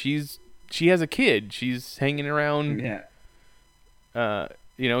her. She has a kid. She's hanging around. Yeah.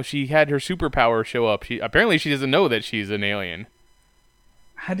 You know, she had her superpower show up. She doesn't know that she's an alien.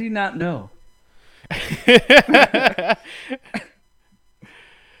 How do you not know?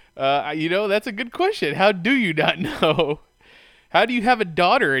 You know, that's a good question. How do you not know? How do you have a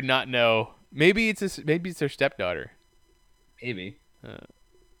daughter and not know? Maybe it's her stepdaughter. Maybe.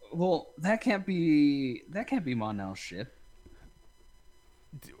 Well, that can't be Mon-El's ship.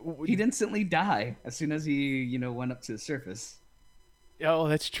 He'd instantly die as soon as he, you know, went up to the surface. Oh,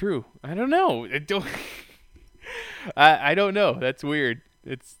 that's true. I don't know. I don't know. That's weird.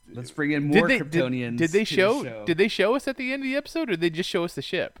 Let's bring in more Kryptonians. Did they show? Did they show us at the end of the episode, or did they just show us the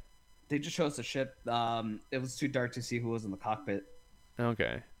ship? They just show us the ship. It was too dark to see who was in the cockpit.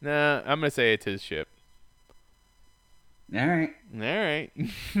 Okay. Nah, I'm gonna say it's his ship. All right.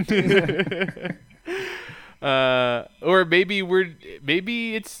 Or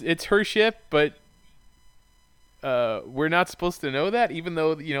maybe it's her ship, but we're not supposed to know that, even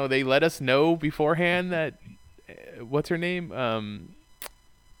though, you know, they let us know beforehand that what's her name,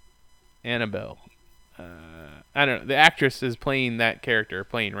 Annabelle. I don't know. The actress is playing that character,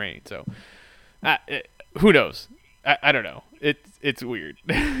 playing Rain. So, who knows? I don't know. It's weird.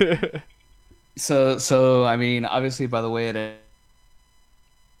 So I mean, obviously, by the way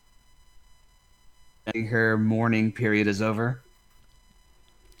her mourning period is over.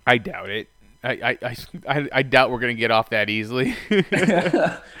 I doubt it. I doubt we're gonna get off that easily.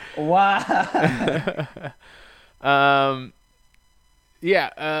 Wow.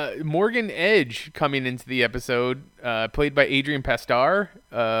 Yeah. Morgan Edge coming into the episode, played by Adrian Pastar,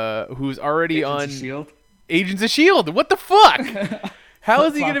 who's already on Agents of S.H.I.E.L.D. What the fuck? How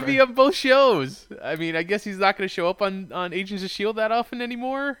is he going to be on both shows? I mean, I guess he's not going to show up on Agents of S.H.I.E.L.D. that often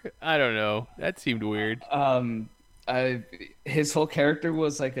anymore. I don't know. That seemed weird. His whole character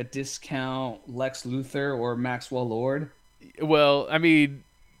was like a discount Lex Luthor or Maxwell Lord. Well, I mean,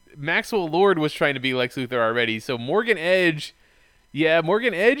 Maxwell Lord was trying to be Lex Luthor already, so Morgan Edge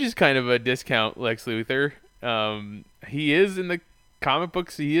is kind of a discount Lex Luthor. He is in the comic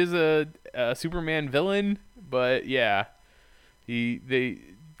books. He is a Superman villain, but yeah, I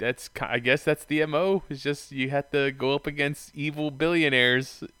guess that's the MO. It's just you have to go up against evil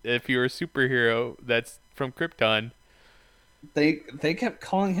billionaires if you're a superhero that's from Krypton. They kept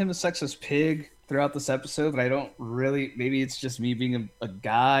calling him a sexist pig throughout this episode, but I don't really. Maybe it's just me being a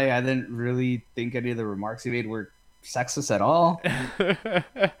guy. I didn't really think any of the remarks he made were sexist at all.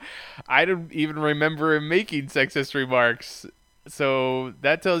 I don't even remember him making sexist remarks, so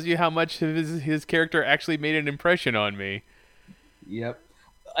that tells you how much his character actually made an impression on me. Yep.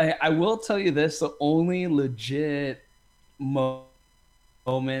 I will tell you this: the only legit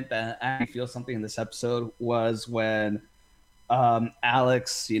moment that I feel something in this episode was when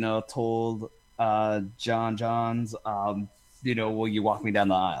Alex, you know, told Johns, you know, will you walk me down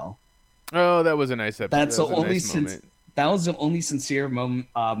the aisle? Oh, that was a nice episode. That's that was the only sincere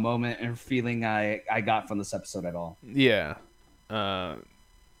moment and feeling I got from this episode at all. Yeah. Do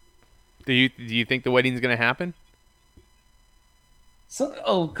you think the wedding's gonna happen? So,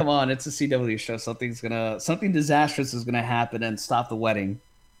 oh come on, it's a CW show. Something disastrous is gonna happen and stop the wedding.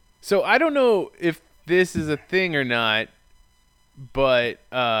 So I don't know if this is a thing or not, but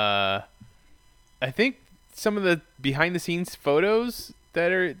I think some of the behind the scenes photos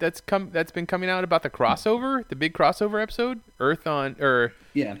that's been coming out about the crossover, the big crossover episode,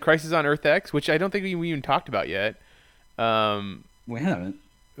 Crisis on Earth X, which I don't think we even talked about yet. We haven't.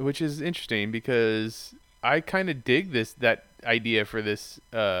 Which is interesting because I kind of dig that idea for this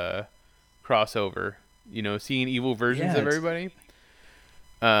crossover. You know, seeing evil versions of everybody.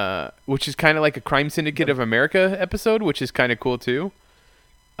 Which is kind of like a Crime Syndicate of America episode, which is kind of cool too.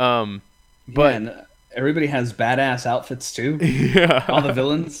 But and everybody has badass outfits too. Yeah, all the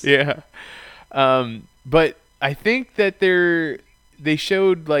villains. Yeah. But I think that they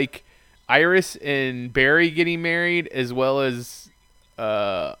showed like Iris and Barry getting married, as well as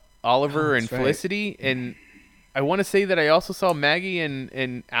Oliver and Felicity, and I want to say that I also saw Maggie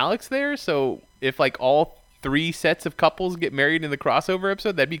and Alex there. So if like all 3 sets of couples get married in the crossover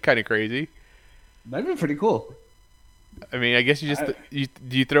episode, that'd be kind of crazy. That'd be pretty cool. I mean, I guess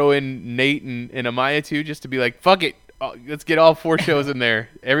you throw in Nate and Amaya too, just to be like, fuck it, let's get all 4 shows in there.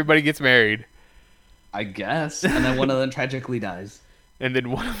 Everybody gets married. I guess, and then one of them tragically dies. I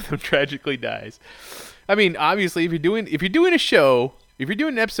mean, obviously, if you're doing a show, if you're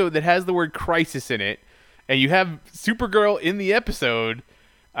doing an episode that has the word crisis in it, and you have Supergirl in the episode,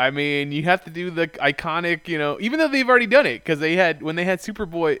 I mean, you have to do the iconic, you know, even though they've already done it, because when they had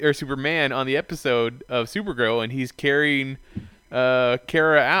Superboy or Superman on the episode of Supergirl, and he's carrying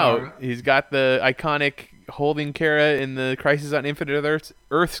Kara out, he's got the iconic holding Kara in the Crisis on Infinite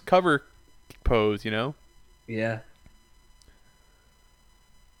Earth's cover pose, you know? Yeah.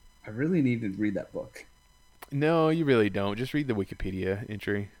 I really need to read that book. No, you really don't. Just read the Wikipedia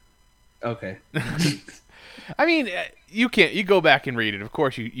entry. Okay. I mean, you go back and read it. Of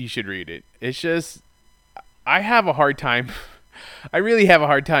course you should read it. It's just, I have a hard time. I really have a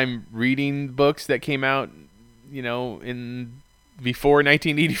hard time reading books that came out, you know, before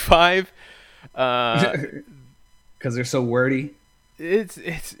 1985. Because they're so wordy.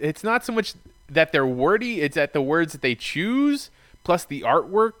 It's not so much that they're wordy. It's at the words that they choose, plus the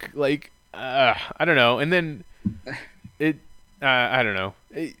artwork. Like, I don't know. And then I don't know.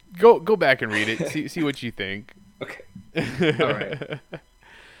 Go back and read it. See what you think. Okay. All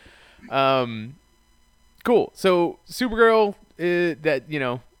right. Cool. So Supergirl, that, you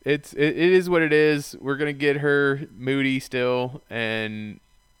know, it is what it is. We're gonna get her moody still, and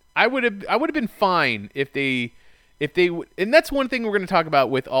I would have been fine if they and that's one thing we're gonna talk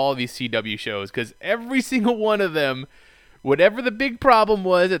about with all of these CW shows, because every single one of them, whatever the big problem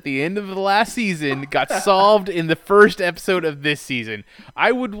was at the end of the last season, got solved in the first episode of this season.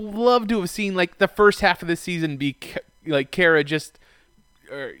 I would love to have seen like the first half of this season be like Kara just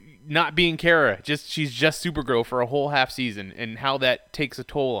not being Kara, she's just Supergirl for a whole half season, and how that takes a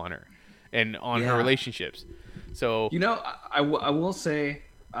toll on her and on her relationships. So, you know, I will say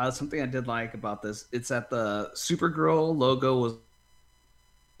something I did like about this. It's that the Supergirl logo was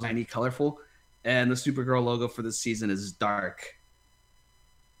shiny, colorful. And the Supergirl logo for this season is dark.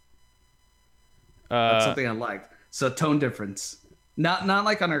 That's something I liked. So tone difference. Not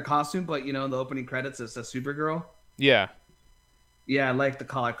like on her costume, but you know, in the opening credits it says Supergirl. Yeah. Yeah, I like the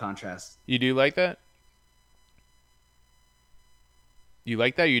color contrast. You do like that? You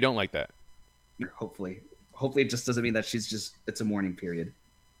like that or you don't like that? Hopefully it just doesn't mean that it's a mourning period.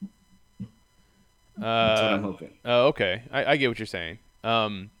 That's what I'm hoping. Oh, okay. I get what you're saying.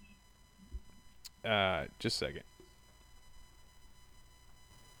 Just a second.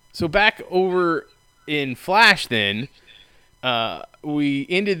 So back over in Flash, then we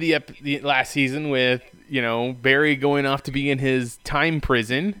ended the last season with, you know, Barry going off to be in his time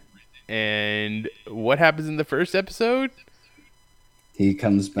prison, and what happens in the first episode? He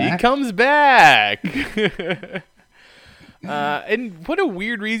comes back. And what a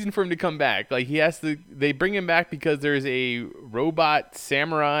weird reason for him to come back. Like, they bring him back because there's a robot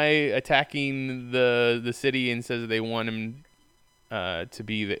samurai attacking the city, and says they want him to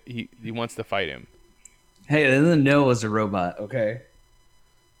be he wants to fight him. Hey, I didn't know it was a robot, okay?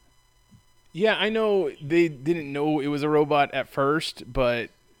 Yeah, I know they didn't know it was a robot at first, but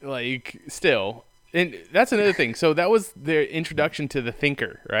like still. And that's another thing. So that was their introduction to the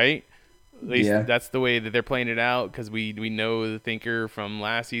Thinker, right? At least that's the way that they're playing it out, because we know the Thinker from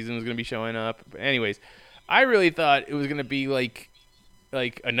last season was going to be showing up. But anyways, I really thought it was going to be like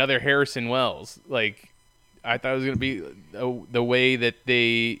another Harrison Wells. Like, I thought it was going to be the way that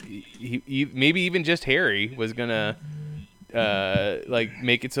he maybe even just Harry was going to like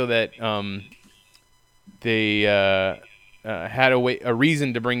make it so that they had a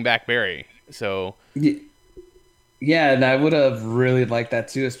reason to bring back Barry. So Yeah, and I would have really liked that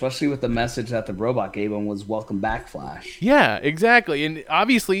too, especially with the message that the robot gave him was "Welcome back, Flash." Yeah, exactly. And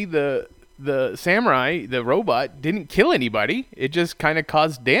obviously the samurai, the robot, didn't kill anybody. It just kind of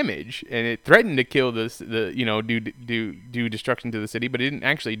caused damage, and it threatened to kill the do destruction to the city, but it didn't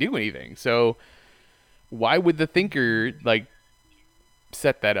actually do anything. So why would the thinker like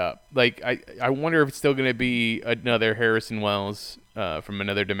set that up? Like I wonder if it's still going to be another Harrison Wells from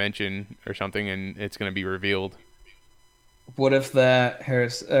another dimension or something, and it's going to be revealed. What if that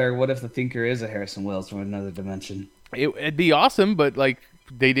what if the thinker is a Harrison Wells from another dimension? It'd be awesome, but like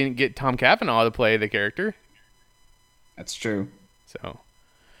they didn't get Tom Cavanaugh to play the character, That's true. so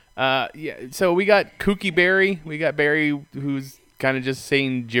yeah. So we got Kooky Barry. We got Barry who's kind of just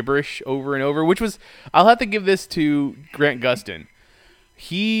saying gibberish over and over, which was I'll have to give this to Grant Gustin.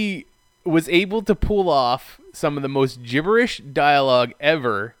 He was able to pull off some of the most gibberish dialogue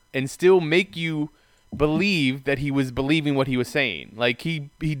ever and still make you believe that he was believing what he was saying. Like he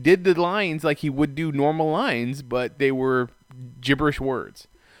did the lines like he would do normal lines, but they were gibberish words.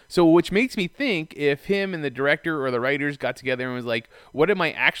 So which makes me think if him and the director or the writers got together and was like, what am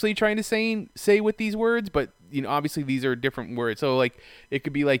I actually trying to say with these words? But obviously these are different words. So like it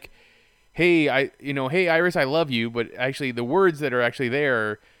could be like, hey, hey Iris, I love you, but actually the words that are actually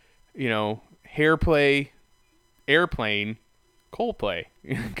there are, hair play, airplane, Coldplay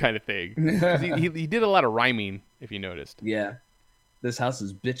kind of thing. 'Cause he did a lot of rhyming, if you noticed. Yeah, this house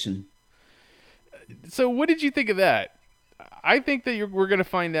is bitching. So what did you think of that? I think that we're going to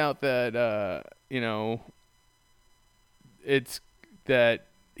find out that, it's that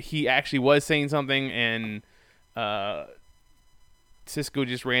he actually was saying something and Cisco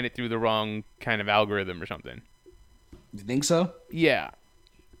just ran it through the wrong kind of algorithm or something. You think so? Yeah.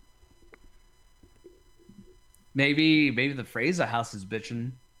 Maybe the phrase "a house is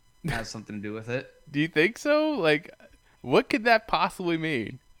bitching" has something to do with it. Do you think so? Like, what could that possibly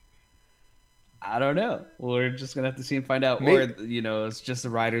mean? I don't know. We're just gonna have to see and find out. Maybe, Or it's just the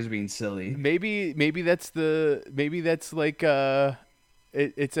writers being silly. maybe that's like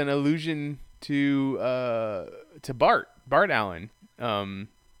it's an allusion to Bart Allen,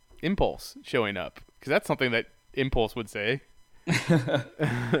 Impulse showing up, because that's something that Impulse would say.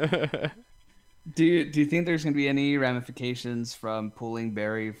 Do you think there's gonna be any ramifications from pulling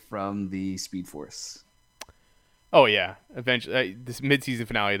Barry from the Speed Force? Oh yeah, eventually this mid-season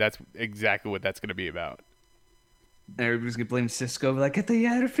finale. That's exactly what that's going to be about. Everybody's gonna blame Cisco, like, "Get the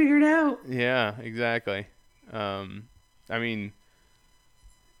had it figured out." Yeah, exactly. I mean,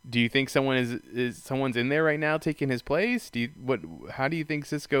 do you think someone's in there right now taking his place? How do you think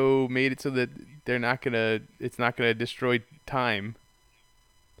Cisco made it so that it's not gonna destroy time?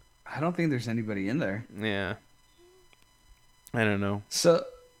 I don't think there's anybody in there. Yeah, I don't know. So,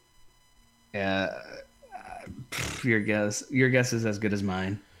 yeah, your guess is as good as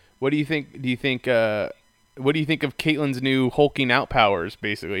mine. What do you think? What do you think of Caitlyn's new hulking out powers?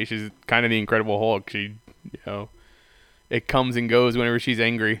 Basically, she's kind of the Incredible Hulk. She, it comes and goes whenever she's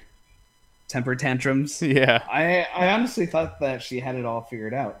angry. Temper tantrums. Yeah. I honestly thought that she had it all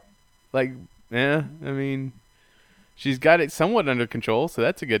figured out. Like, yeah, I mean, she's got it somewhat under control, so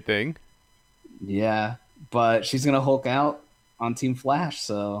that's a good thing. Yeah, but she's gonna Hulk out on Team Flash,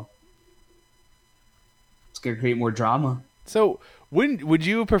 so it's gonna create more drama. So, would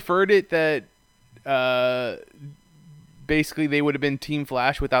you have preferred it that basically they would have been Team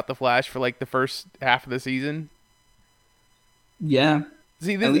Flash without the Flash for like the first half of the season? Yeah,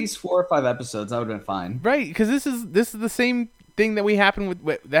 See, at least 4 or 5 episodes, that would have been fine. right? Because this is the same thing that happened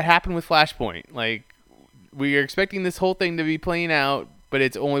with Flashpoint. Like, we are expecting this whole thing to be playing out, but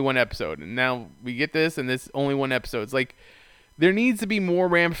it's only one episode, and now we get this, and it's only one episode. It's like there needs to be more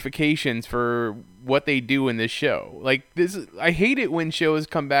ramifications for what they do in this show. Like this, I hate it when shows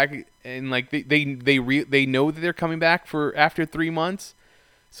come back and like they know that they're coming back for after 3 months,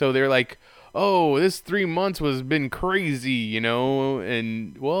 so they're like, oh, this 3 months was been crazy,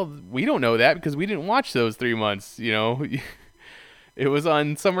 and well, we don't know that because we didn't watch those 3 months, It was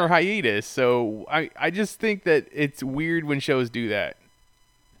on summer hiatus, so I just think that it's weird when shows do that.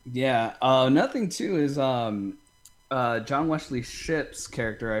 Yeah, nothing too is John Wesley Shipp's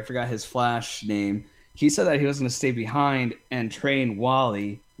character. I forgot his Flash name. He said that he was going to stay behind and train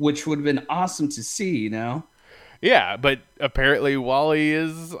Wally, which would have been awesome to see. Yeah, but apparently Wally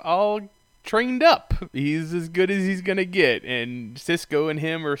is all trained up. He's as good as he's gonna get, and Cisco and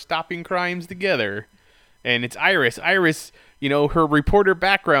him are stopping crimes together. And it's Iris. Iris, her reporter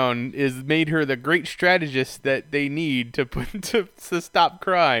background is made her the great strategist that they need to stop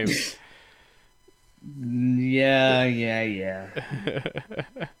crime. Yeah. That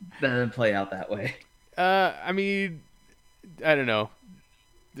didn't play out that way. I mean, I don't know.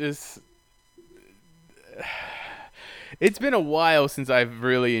 This It's been a while since I've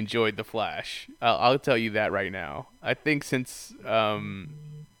really enjoyed The Flash. I'll tell you that right now. I think since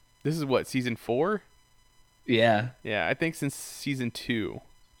this is what, season 4? Yeah. Yeah, I think since season 2.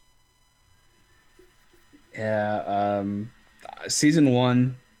 Yeah. Season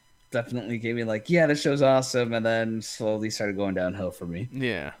 1 definitely gave me like, yeah, this show's awesome, and then slowly started going downhill for me.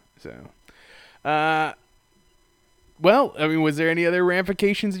 Yeah. So, well, I mean, was there any other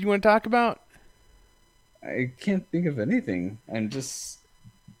ramifications you want to talk about? I can't think of anything. I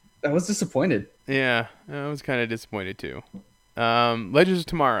was disappointed. Yeah, I was kind of disappointed too. Legends of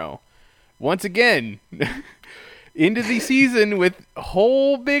Tomorrow, once again, into the season with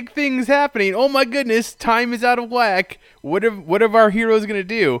whole big things happening. Oh my goodness, time is out of whack. What are our heroes gonna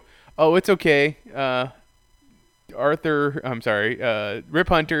do? Oh, it's okay. Rip Hunter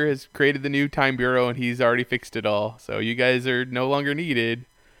has created the new Time Bureau and he's already fixed it all. So you guys are no longer needed.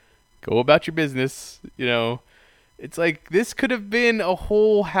 Go about your business. It's like this could have been a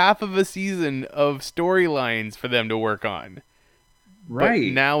whole half of a season of storylines for them to work on. Right.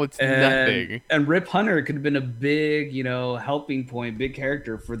 But now it's nothing. And Rip Hunter could have been a big, helping point, big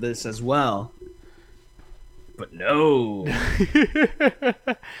character for this as well. But no.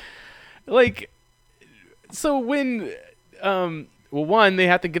 So when one, they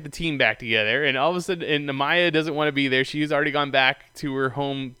have to get the team back together, and all of a sudden, and Maya doesn't want to be there. She's already gone back to her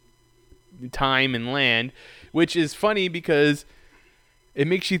home time and land, which is funny because it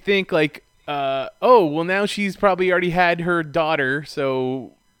makes you think like, now she's probably already had her daughter,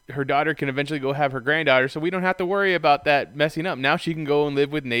 so her daughter can eventually go have her granddaughter, so we don't have to worry about that messing up. Now she can go and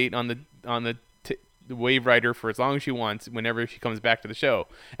live with Nate on the Wave Rider for as long as she wants whenever she comes back to the show.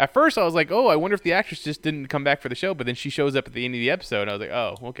 At first I was like, I wonder if the actress just didn't come back for the show, but then she shows up at the end of the episode and I was like,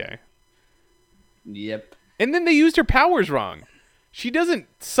 oh, okay. Yep. And then they used her powers wrong. She doesn't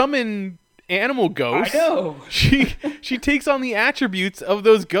summon animal ghosts. I know. She takes on the attributes of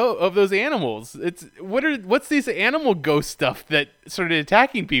those animals. What's this animal ghost stuff that started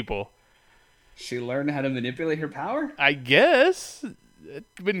attacking people? She learned how to manipulate her power? I guess.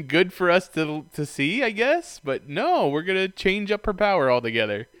 It's been good for us to see, I guess, but no, we're gonna change up her power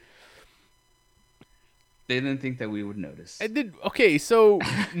altogether. They didn't think that we would notice. Okay, so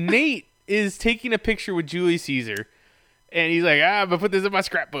Nate is taking a picture with Julius Caesar, and he's like, I'm gonna put this in my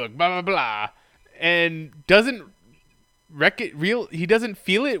scrapbook, blah blah blah, and doesn't he doesn't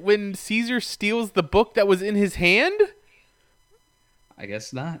feel it when Caesar steals the book that was in his hand. I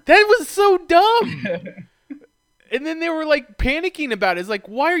guess not. That was so dumb. And then they were like panicking about it. It's like,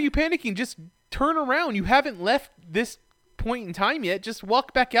 why are you panicking? Just turn around. You haven't left this point in time yet. Just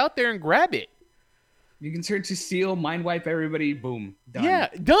walk back out there and grab it. You can start to steal, mind wipe everybody. Boom. Done. Yeah,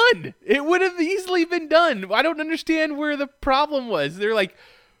 done. It would have easily been done. I don't understand where the problem was. They're like,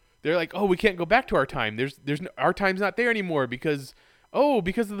 oh, we can't go back to our time. Our time's not there anymore because of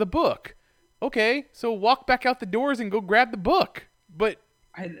the book. Okay, so walk back out the doors and go grab the book. But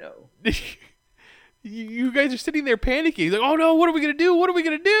I know. You guys are sitting there panicking. He's like, oh no, what are we going to do? What are we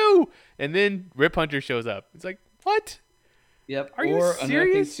going to do? And then Rip Hunter shows up. It's like, what? Yep. Are you serious?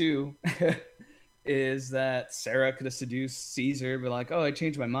 Another thing too is that Sarah could have seduced Caesar, but like, oh, I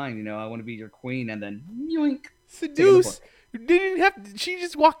changed my mind. I want to be your queen. And then yoink. Seduce? She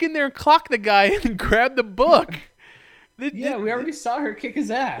just walk in there and clock the guy and grab the book. We already saw her kick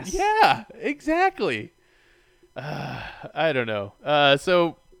his ass. Yeah, exactly. I don't know.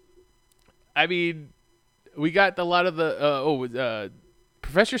 So, I mean, we got a lot of the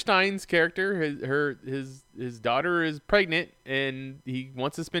Professor Stein's character. His daughter is pregnant, and he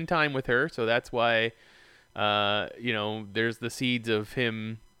wants to spend time with her. So that's why, there's the seeds of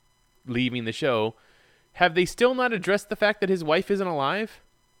him leaving the show. Have they still not addressed the fact that his wife isn't alive?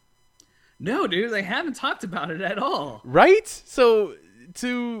 No, dude, they haven't talked about it at all. Right? So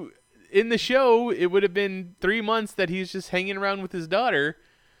in the show, it would have been 3 months that he's just hanging around with his daughter.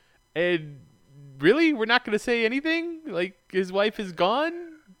 And really, we're not going to say anything? Like, his wife is gone?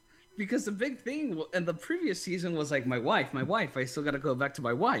 Because the big thing in the previous season was like, my wife. I still got to go back to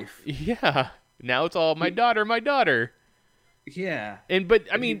my wife. Yeah. Now it's all my daughter. Yeah. But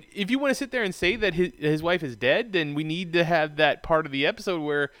I mean, if you want to sit there and say that his wife is dead, then we need to have that part of the episode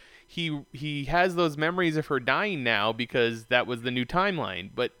where he has those memories of her dying now because that was the new timeline.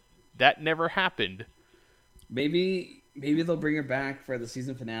 But that never happened. Maybe they'll bring her back for the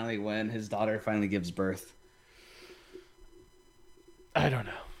season finale when his daughter finally gives birth. I don't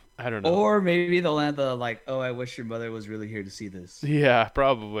know. Or maybe they'll add the like, oh, I wish your mother was really here to see this. Yeah,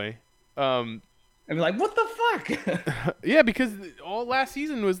 probably. And I'd be like, what the fuck? Yeah, because all last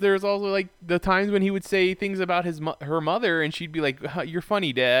season there's also like the times when he would say things about her mother, and she'd be like, "You're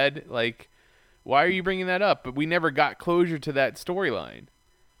funny, Dad. Like, why are you bringing that up?" But we never got closure to that storyline.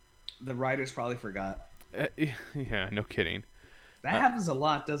 The writers probably forgot. Yeah, no kidding. That happens a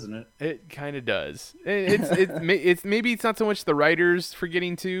lot, doesn't it? It kind of does. It's maybe it's not so much the writers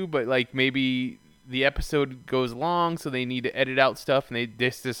forgetting to, but like maybe the episode goes long, so they need to edit out stuff, and they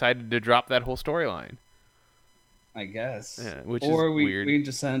just decided to drop that whole storyline. I guess. Yeah, which or is we, weird. we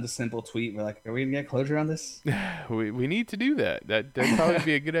just send a simple tweet. We're like, are we gonna get closure on this? we need to do that. That'd probably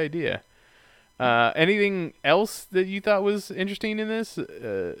be a good idea. Anything else that you thought was interesting in this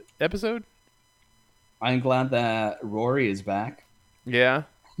episode? I'm glad that Rory is back. Yeah,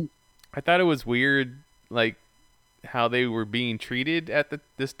 I thought it was weird, like how they were being treated at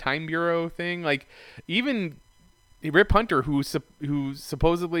this time bureau thing. Like even Rip Hunter, who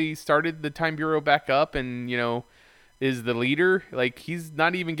supposedly started the time bureau back up, and is the leader. Like he's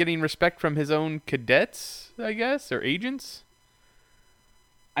not even getting respect from his own cadets, I guess, or agents.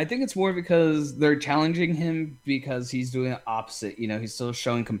 I think it's more because they're challenging him because he's doing the opposite. He's still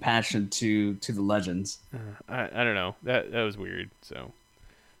showing compassion to the legends. I don't know. That was weird. So,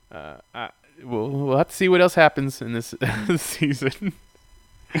 we'll have to see what else happens in this season.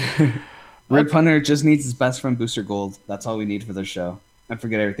 Rip Hunter just needs his best friend Booster Gold. That's all we need for the show. And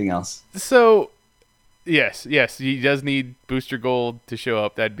forget everything else. So, yes, he does need Booster Gold to show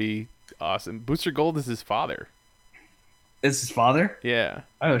up. That'd be awesome. Booster Gold is his father. Is his father? Yeah.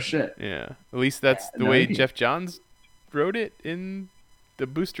 Oh shit. Yeah. At least that's the way Jeff Johns wrote it in the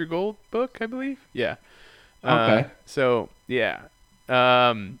Booster Gold book, I believe. Yeah. Okay. So yeah.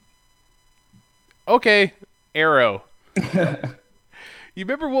 Okay. Arrow. You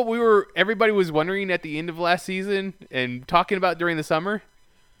remember what everybody was wondering at the end of last season and talking about during the summer?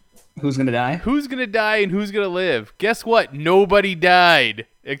 Who's gonna die? Who's gonna die and who's gonna live? Guess what? Nobody died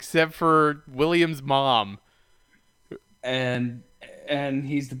except for William's mom. And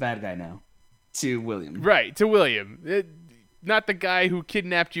he's the bad guy now, to William. Right, to William. Not the guy who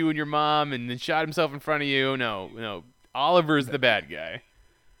kidnapped you and your mom and then shot himself in front of you. No. Oliver's the bad guy.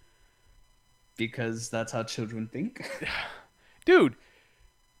 Because that's how children think. Dude.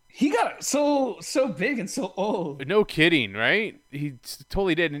 He got so big and so old. No kidding, right? He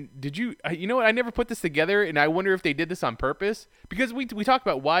totally did. And did you know what? I never put this together, and I wonder if they did this on purpose. Because we talked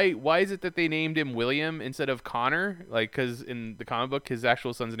about why is it that they named him William instead of Connor? Like, because in the comic book, his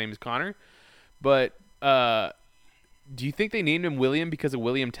actual son's name is Connor. But do you think they named him William because of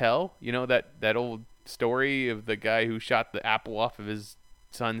William Tell? You know, that old story of the guy who shot the apple off of his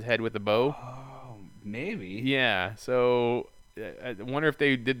son's head with a bow? Oh, maybe. Yeah, so I wonder if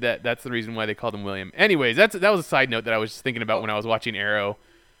they did that. That's the reason why they called him William. Anyways, that was a side note that I was just thinking about when I was watching Arrow.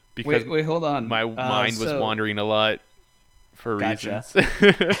 Because wait, hold on. My mind was wandering a lot for reasons.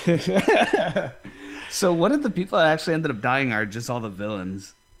 So one of the people that actually ended up dying are just all the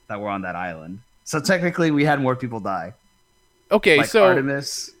villains that were on that island. So technically, we had more people die. Okay, like so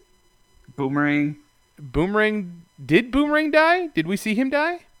Artemis, Boomerang. Did Boomerang die? Did we see him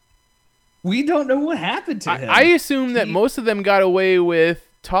die? We don't know what happened to him. I assume that most of them got away with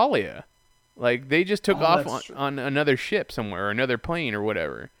Talia. Like, they just took off on another ship somewhere, or another plane, or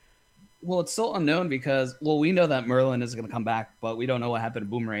whatever. Well, it's still unknown because, we know that Merlin is going to come back, but we don't know what happened to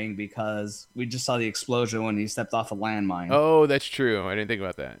Boomerang because we just saw the explosion when he stepped off a landmine. Oh, that's true. I didn't think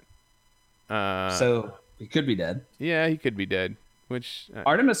about that. So, he could be dead. Yeah, he could be dead. Which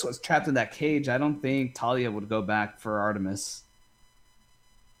Artemis was trapped in that cage. I don't think Talia would go back for Artemis.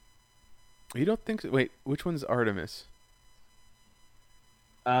 You don't think so? Wait, which one's Artemis?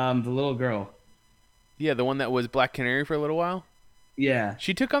 The little girl. Yeah, the one that was Black Canary for a little while? Yeah.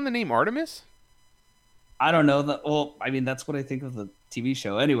 She took on the name Artemis? I don't know. That's what I think of the TV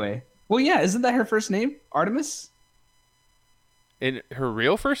show anyway. Well, yeah, isn't that her first name? Artemis? And her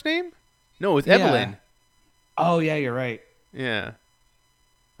real first name? No, it was Evelyn. Oh, yeah, you're right. Yeah.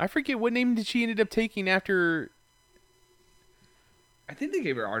 I forget what name did she ended up taking after... I think they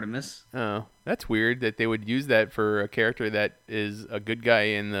gave her Artemis. Oh, that's weird that they would use that for a character that is a good guy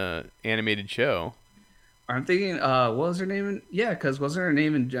in the animated show. I'm thinking, what was her name? Yeah, because wasn't her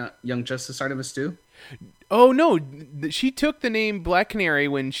name in Young Justice Artemis too? Oh, no. She took the name Black Canary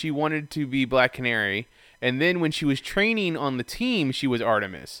when she wanted to be Black Canary. And then when she was training on the team, she was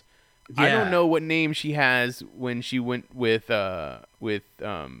Artemis. Yeah. I don't know what name she has when she went with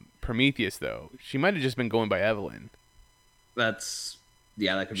Prometheus, though. She might have just been going by Evelyn. That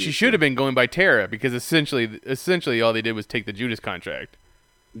could be. She should have been going by Tara because essentially all they did was take the Judas contract.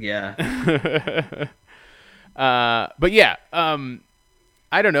 Yeah. But yeah,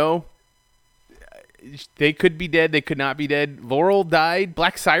 I don't know. they could be dead, they could not be dead. Laurel died,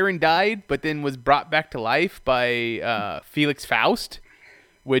 Black Siren died, but then was brought back to life by Felix Faust,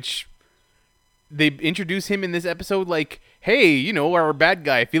 which they introduce him in this episode like, hey, our bad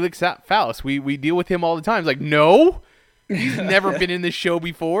guy, Felix Faust. We deal with him all the time. It's like, no, he's never been in this show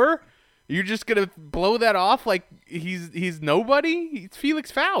before. You're just gonna blow that off like he's nobody? It's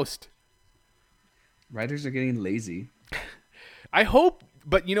Felix Faust. Writers are getting lazy. I hope,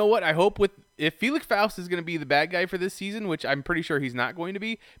 but you know what? I hope if Felix Faust is going to be the bad guy for this season, which I'm pretty sure he's not going to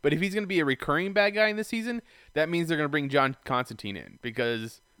be, but if he's going to be a recurring bad guy in this season, that means they're going to bring John Constantine in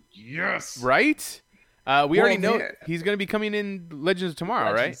because yes, right? We already know he's going to be coming in Legends of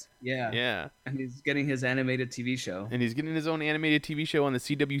Tomorrow, Legends, right? Yeah. Yeah. And he's getting his animated TV show. And he's getting his own animated TV show on the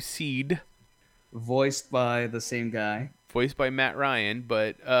CW Seed. Voiced by the same guy. Voiced by Matt Ryan.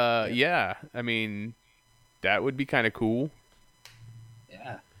 But, yeah, I mean, that would be kind of cool.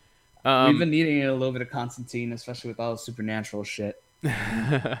 Yeah. We've been needing a little bit of Constantine, especially with all the supernatural shit.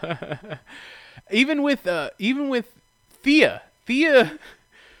 Even with Thea.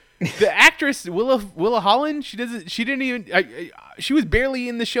 The actress Willa Holland, she was barely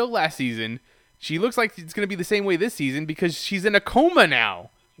in the show last season. She looks like it's going to be the same way this season because she's in a coma now.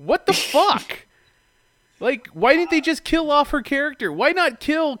 What the fuck? Like, why didn't they just kill off her character? Why not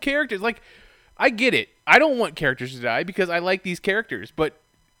kill characters? Like, I get it. I don't want characters to die because I like these characters, but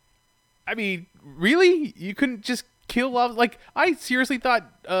I mean, really? You couldn't just kill off? Like, I seriously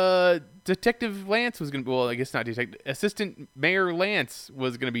thought Detective Lance was going to... Well, I guess not Detective... Assistant Mayor Lance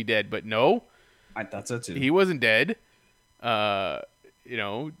was going to be dead, but no. I thought so, too. He wasn't dead. Fuck.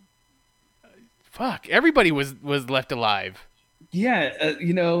 Everybody was left alive. Yeah,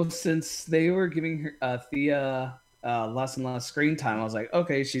 since they were giving her, Thea less and less screen time, I was like,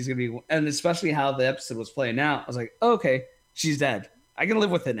 okay, she's going to be... And especially how the episode was playing out, I was like, okay, she's dead. I can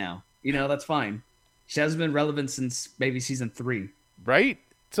live with it now. That's fine. She hasn't been relevant since maybe season 3. Right?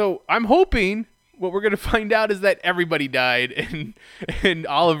 So I'm hoping what we're going to find out is that everybody died and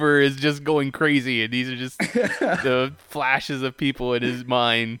Oliver is just going crazy. And these are just the flashes of people in his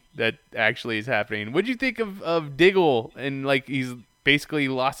mind that actually is happening. What'd you think of Diggle? And like he's basically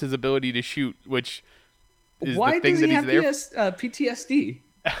lost his ability to shoot, which is Why the thing does he that he's have PTSD?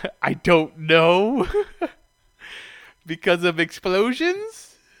 I don't know. Because of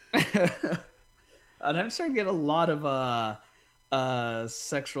explosions? And I'm starting to get a lot of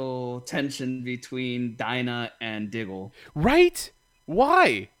sexual tension between Dinah and Diggle. Right?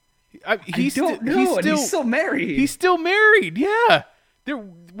 Why? I don't know. He's still married. He's still married. Yeah.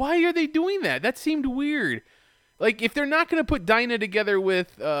 Why are they doing that? That seemed weird. Like, if they're not going to put Dinah together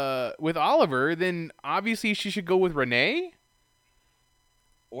with Oliver, then obviously she should go with Renee.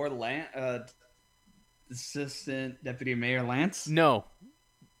 Or Assistant Deputy Mayor Lance? No.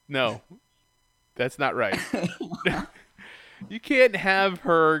 That's not right. You can't have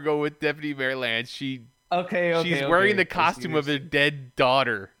her go with Deputy Mayor Lance. She's wearing the costume of his dead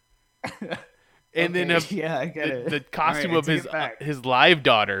daughter. And then I get it. The costume of his live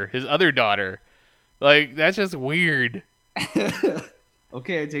daughter, his other daughter. Like, that's just weird.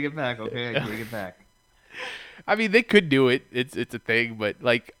 Okay, I take it back. I mean, they could do it. It's a thing, but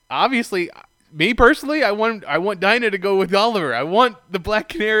like obviously, me personally, I want Dinah to go with Oliver. I want the Black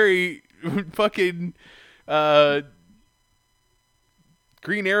Canary fucking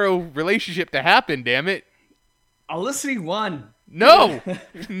Green Arrow relationship to happen. Damn it! Felicity won. No,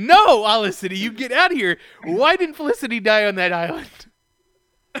 Felicity, you get out of here. Why didn't Felicity die on that island?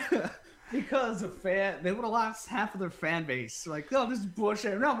 Because they would have lost half of their fan base. Like, oh, this is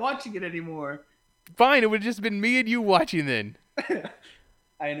bullshit. I'm not watching it anymore. Fine, it would have just been me and you watching then.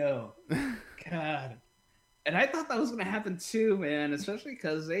 I know. God. And I thought that was going to happen too, man. Especially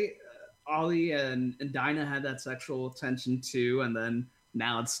because Ollie and Dinah had that sexual tension too. And then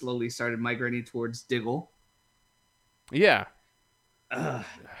now it's slowly started migrating towards Diggle. Yeah.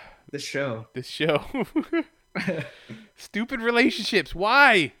 This show. Stupid relationships.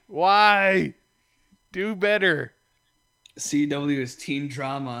 Why? Do better. CW is teen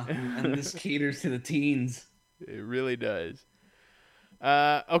drama, and this caters to the teens. It really does.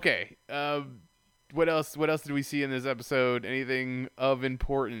 Okay. What else did we see in this episode? Anything of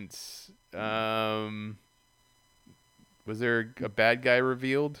importance? Was there a bad guy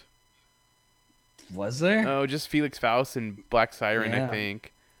revealed? Was there? Oh, just Felix Faust and Black Siren, yeah. I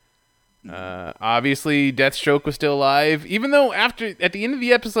think. Obviously, Deathstroke was still alive, even though at the end of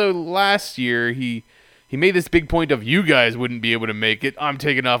the episode last year, he made this big point of, you guys wouldn't be able to make it. I'm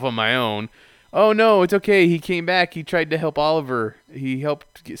taking off on my own. Oh, no, it's okay. He came back. He tried to help Oliver. He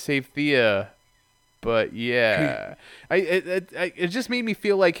helped save Thea. But yeah, it just made me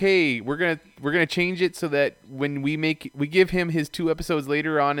feel like, hey, we're gonna change it so that when we give him his 2 episodes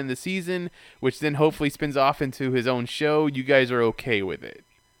later on in the season, which then hopefully spins off into his own show, you guys are okay with it.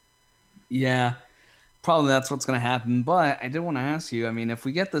 Yeah, probably that's what's going to happen. But I did want to ask you, I mean, if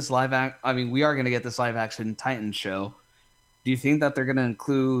we get this we are going to get this live action Titan show. Do you think that they're going to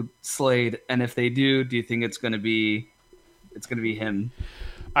include Slade? And if they do you think it's going to be him?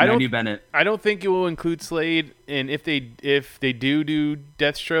 New Bennett. I don't think it will include Slade, and if they do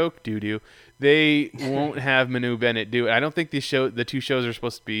Deathstroke, they won't have Manu Bennett do it. I don't think the 2 shows are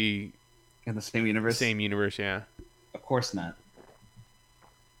supposed to be in the same universe. Same universe, yeah. Of course not.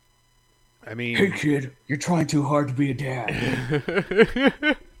 I mean, hey kid, you're trying too hard to be a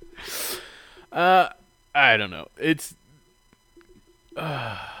dad. I don't know. It's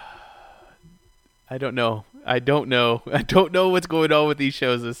I don't know. I don't know what's going on with these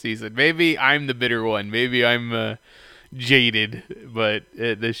shows this season. Maybe I'm the bitter one. Maybe I'm jaded. But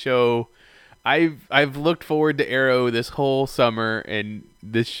the show, I've looked forward to Arrow this whole summer, and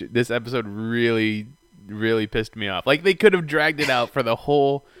this episode really, really pissed me off. Like, they could have dragged it out for the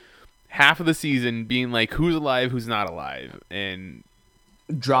whole half of the season, being like, who's alive, who's not alive, and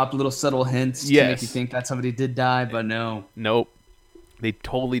dropped little subtle hints to make you think that somebody did die, but no. Nope. They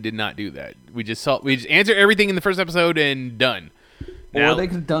totally did not do that. We just answered everything in the first episode and done. Or they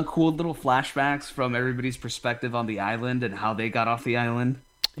could have done cool little flashbacks from everybody's perspective on the island and how they got off the island.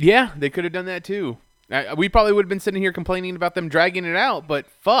 Yeah, they could have done that too. We probably would have been sitting here complaining about them dragging it out, but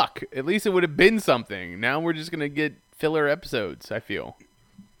fuck, at least it would have been something. Now we're just gonna get filler episodes, I feel.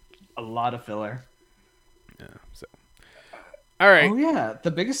 A lot of filler. Yeah, so. All right. Oh yeah, the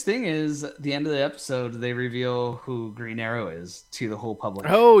biggest thing is at the end of the episode they reveal who Green Arrow is to the whole public.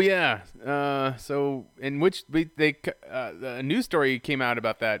 Oh yeah. So in which a news story came out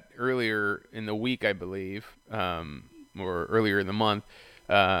about that earlier in the week, I believe, or earlier in the month.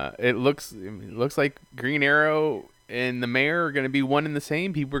 It looks like Green Arrow and the Mayor are going to be one and the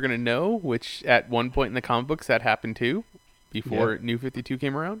same. People are going to know, which at one point in the comic books that happened too, before New 52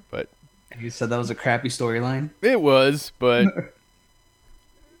 came around. But you said that was a crappy storyline. It was, but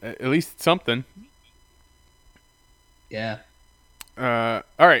at least it's something. Yeah. All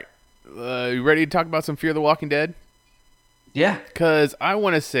right. You ready to talk about some Fear the Walking Dead? Yeah. Because I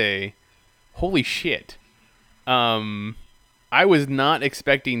want to say, holy shit. I was not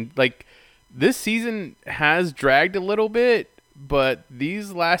expecting, like, this season has dragged a little bit, but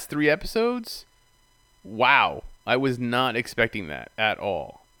these last 3 episodes, wow. I was not expecting that at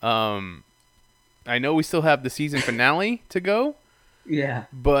all. I know we still have the season finale to go. Yeah.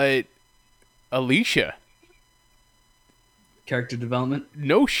 But Alicia. Character development?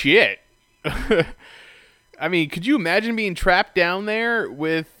 No shit. I mean, could you imagine being trapped down there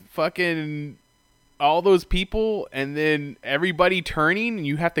with fucking all those people and then everybody turning and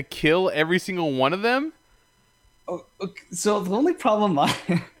you have to kill every single one of them? Oh, okay. So the only problem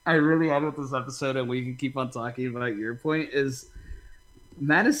I really had with this episode, and we can keep on talking about your point, is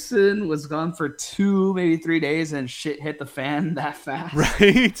Madison was gone for 2, maybe 3 days, and shit hit the fan that fast.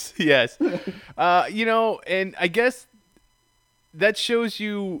 Right? Yes. And I guess that shows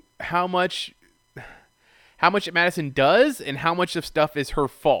you how much Madison does and how much of stuff is her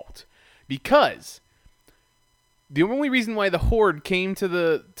fault. Because the only reason why the Horde came to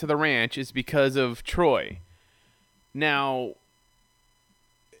the ranch is because of Troy. Now,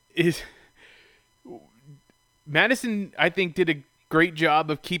 Madison, I think, did a great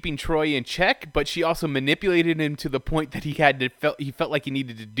job of keeping Troy in check, but she also manipulated him to the point that he felt like he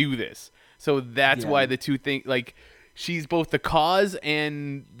needed to do this. So that's why the two things, like, she's both the cause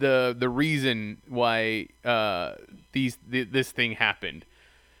and the reason why this thing happened.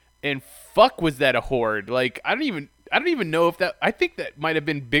 And fuck, was that a Horde? Like, I don't even know if that. I think that might have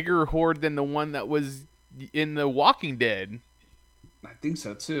been bigger Horde than the one that was in The Walking Dead. I think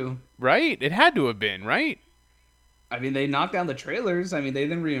so too. Right? It had to have been, right? I mean, they knocked down the trailers. I mean, they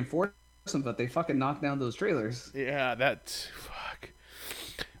didn't reinforce them, but they fucking knocked down those trailers. Yeah, that's fuck.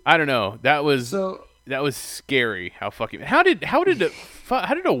 I don't know. That was scary. How did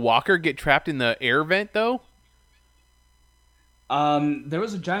a walker get trapped in the air vent though? There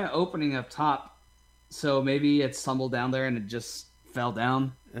was a giant opening up top, so maybe it stumbled down there and it just fell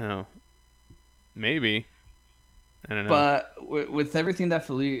down. Oh, maybe. I don't know. But with everything that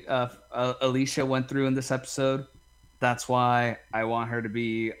Alicia went through in this episode, that's why I want her to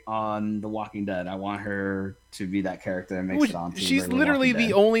be on The Walking Dead. I want her to be that character that makes it onto. She's literally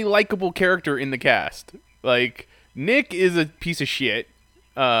the only likable character in the cast. Like, Nick is a piece of shit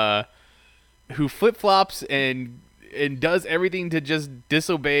who flip-flops and and does everything to just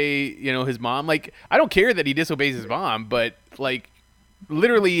disobey, his mom. Like, I don't care that he disobeys his mom, but like,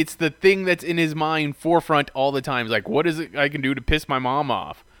 literally, it's the thing that's in his mind forefront all the time. It's like, what is it I can do to piss my mom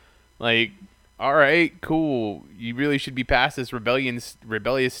off? Like, all right, cool. You really should be past this rebellious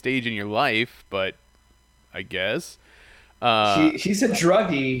stage in your life, but I guess. He's a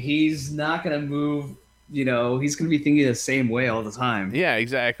druggie. He's not gonna move. He's gonna be thinking the same way all the time. Yeah,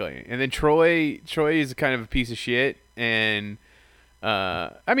 exactly. And then Troy is kind of a piece of shit. And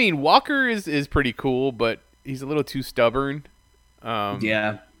I mean, Walker is pretty cool, but he's a little too stubborn.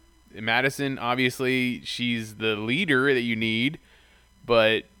 Yeah. Madison, obviously, she's the leader that you need,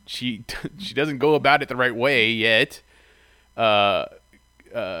 but she doesn't go about it the right way yet.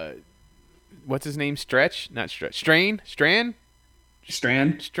 What's his name? Not Stretch. Strand.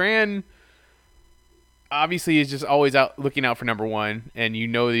 Obviously, is just always out looking out for number one, and you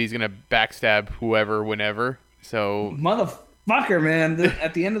know that he's gonna backstab whoever, whenever. So motherfucker, man!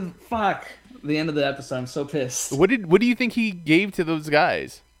 At the end of the end of the episode, I'm so pissed. What do you think he gave to those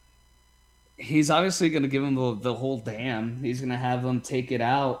guys? He's obviously gonna give them the whole dam. He's gonna have them take it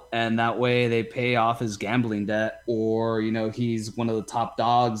out, and that way they pay off his gambling debt, or he's one of the top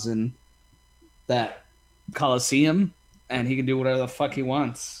dogs in that Coliseum. And he can do whatever the fuck he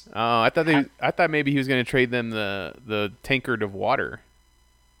wants. Oh, I thought maybe he was going to trade them the tankard of water,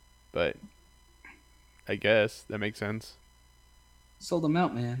 but I guess that makes sense. Sold them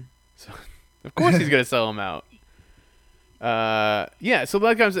out, man. So, of course he's going to sell them out. Yeah. So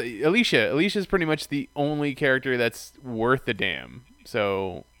that comes Alicia. Alicia's pretty much the only character that's worth a damn.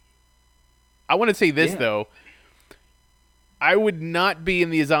 So I want to say this though. I would not be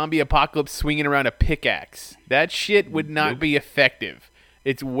in the zombie apocalypse swinging around a pickaxe. That shit would not be effective.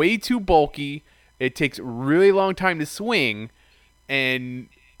 It's way too bulky. It takes a really long time to swing, and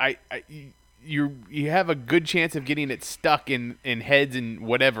you have a good chance of getting it stuck in heads and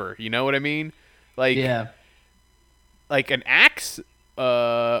whatever. You know what I mean? Like, yeah. Like an axe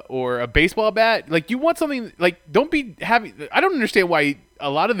or a baseball bat. Like, you want something like, don't be having. I don't understand why a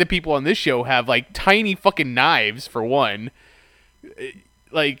lot of the people on this show have like tiny fucking knives for one.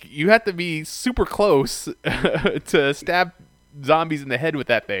 Like, you have to be super close to stab zombies in the head with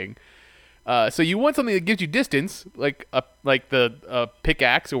that thing. So you want something that gives you distance, like the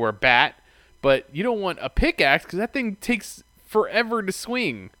pickaxe or a bat, but you don't want a pickaxe because that thing takes forever to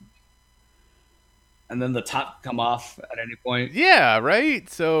swing. And then the top come off at any point. Yeah, right?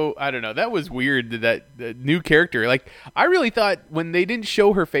 So, I don't know. That was weird, that new character. Like, I really thought when they didn't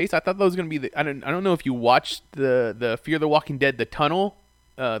show her face, I thought that was going to be I don't know if you watched the Fear the Walking Dead, the tunnel,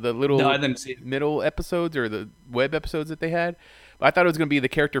 the little I didn't see it. Middle episodes or the web episodes that they had. But I thought it was going to be the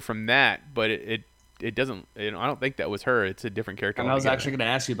character from that, but it doesn't. I don't think that was her. It's a different character. And I was actually going to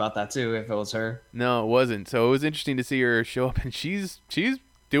ask you about that too, if it was her. No, it wasn't. So it was interesting to see her show up, and she's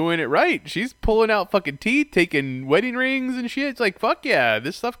doing it right. She's pulling out fucking teeth, taking wedding rings and shit. It's like, fuck yeah,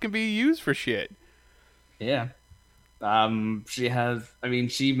 this stuff can be used for shit. Yeah. She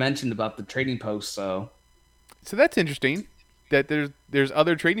mentioned about the trading post, so that's interesting. That there's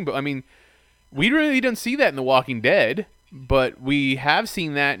other trading posts. I mean, we really don't see that in The Walking Dead, but we have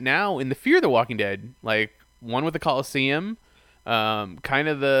seen that now in the Fear the Walking Dead. Like, one with the Coliseum, kind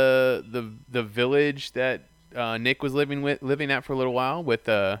of the village that Nick was living at for a little while with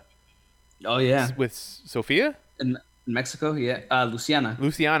with Sophia in Mexico. Yeah,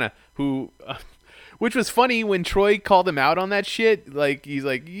 Luciana, who which was funny when Troy called him out on that shit. Like, he's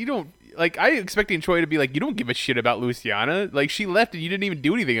like, you don't, like, I expecting Troy to be like, you don't give a shit about Luciana. Like, she left and you didn't even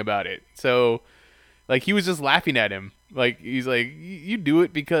do anything about it. So, like, he was just laughing at him. Like, he's like, you do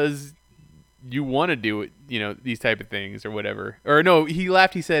it because you want to do it, these type of things or whatever. Or no, he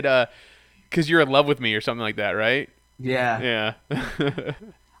laughed. He said, because you're in love with me or something like that, right? Yeah.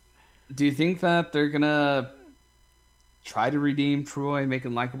 Do you think that they're gonna try to redeem Troy, make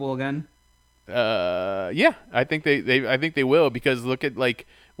him likable again? Yeah, I think they will, because look at, like,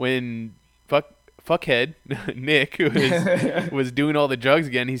 when fuckhead Nick was doing all the drugs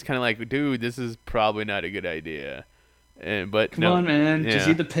again. He's kind of like, dude, this is probably not a good idea. But come on, man, just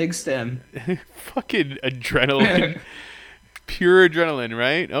eat the pig stem. Fucking adrenaline. Pure adrenaline,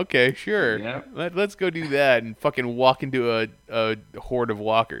 right? Okay, sure. Yeah. Let's go do that and fucking walk into a horde of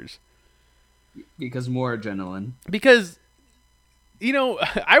walkers. Because more adrenaline. Because,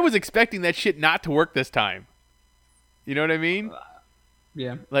 I was expecting that shit not to work this time. You know what I mean?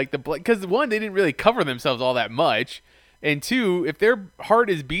 Yeah. Like, because one, they didn't really cover themselves all that much. And two, if their heart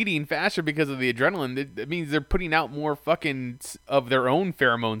is beating faster because of the adrenaline, that means they're putting out more fucking of their own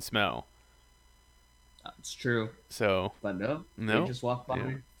pheromone smell. That's true. So, but no, they just walked by.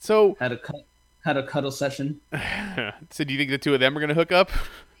 Yeah. So had a cut. had a cuddle session. So do you think the two of them are gonna hook up?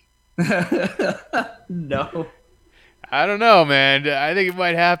 No. I don't know, man. I think it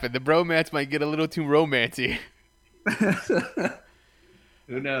might happen. The bromance might get a little too romancy.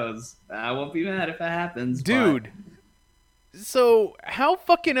 Who knows? I won't be mad if it happens, but Dude, so how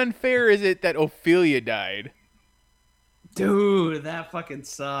fucking unfair is it that Ophelia died? dude, that fucking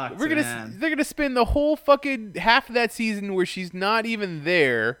sucks, man. They're gonna spend the whole fucking half of that season where she's not even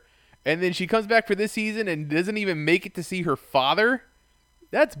there, and then she comes back for this season and doesn't even make it to see her father.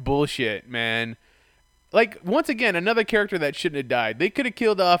 That's bullshit, man. Like, once again, another character that shouldn't have died. They could have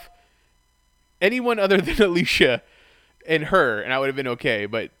killed off anyone other than Alicia and her, and I would have been okay.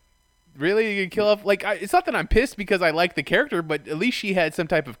 But really, you could kill off, like, it's not that I'm pissed because I like the character, but at least she had some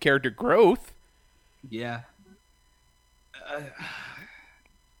type of character growth. Yeah. Uh,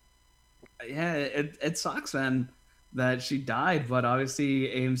 yeah, it sucks, man, that she died, but obviously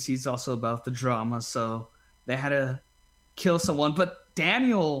AMC's also about the drama, so they had to kill someone. But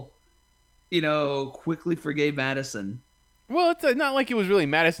Daniel, quickly forgave Madison. Well, it's not like it was really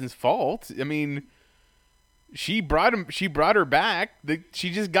Madison's fault. I mean, she brought her back. She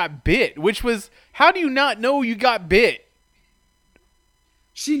just got bit, which was, how do you not know you got bit?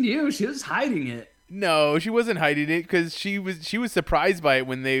 She knew, she was hiding it. No, she wasn't hiding it because she was surprised by it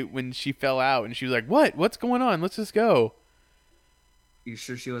when she fell out, and she was like, "What's going on? Let's just go." You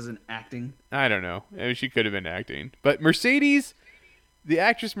sure she wasn't acting? I don't know. I mean, she could have been acting, but Mercedes, the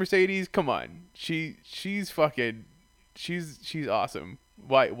actress Mercedes, come on, she's awesome.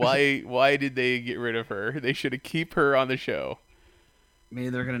 Why did they get rid of her? They should have keep her on the show. Maybe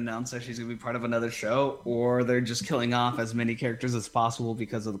they're going to announce that she's going to be part of another show, or they're just killing off as many characters as possible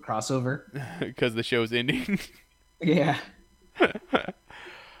because of the crossover. Because the show's ending. Yeah.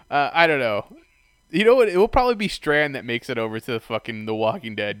 I don't know. You know what? It will probably be Strand that makes it over to The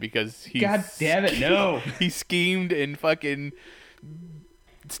Walking Dead because he. God damn it! No. He schemed and fucking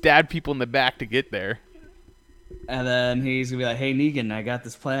stabbed people in the back to get there. And then he's gonna be like, "Hey Negan, I got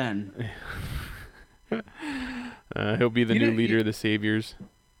this plan." He'll be the new leader of the Saviors.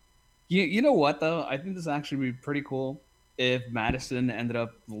 You know what though? I think this actually would be pretty cool if Madison ended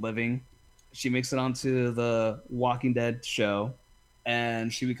up living. She makes it onto the Walking Dead show,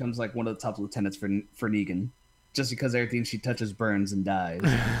 and she becomes like one of the top lieutenants for Negan, just because everything she touches burns and dies.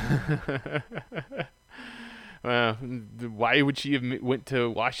 Why would she have went to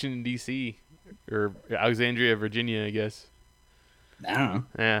Washington D.C. or Alexandria, Virginia? I guess. I don't know.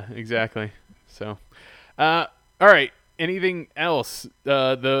 Yeah, exactly. So, all right. Anything else?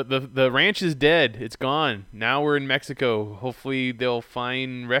 The ranch is dead. It's gone. Now we're in Mexico. Hopefully they'll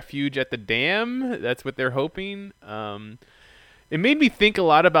find refuge at the dam. That's what they're hoping. It made me think a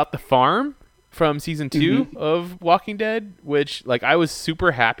lot about the farm from season 2 of Walking Dead, which, like, I was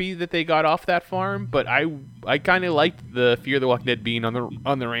super happy that they got off that farm, but I kind of liked the Fear the Walking Dead being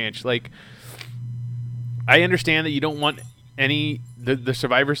on the ranch. Like, I understand that you don't want the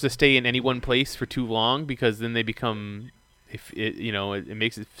survivors to stay in any one place for too long because then they become, it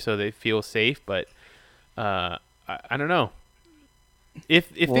makes it so they feel safe. But I don't know if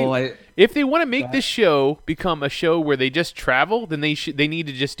they want to make this show become a show where they just travel, then they need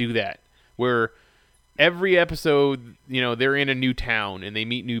to just do that, where every episode they're in a new town and they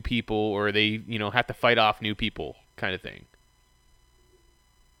meet new people, or they have to fight off new people, kind of thing.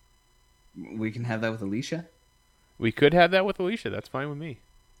 We can have that with Alicia. We could have that with Alicia. That's fine with me.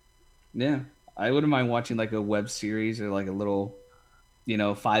 Yeah. I wouldn't mind watching like a web series or like a little,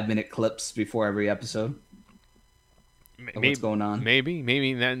 5-minute clips before every episode of what's going on. Maybe.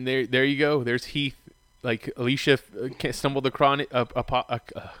 Then there you go. There's Heath. Like, Alicia stumbled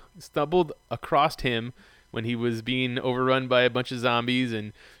across him when he was being overrun by a bunch of zombies,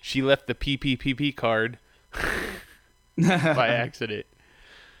 and she left the PPPP card by accident.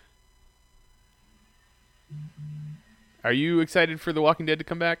 Are you excited for The Walking Dead to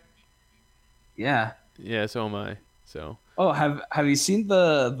come back? Yeah. Yeah, so am I. So. Oh, have you seen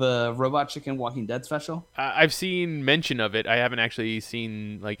the Robot Chicken Walking Dead special? I've seen mention of it. I haven't actually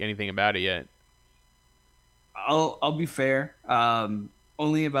seen like anything about it yet. I'll be fair.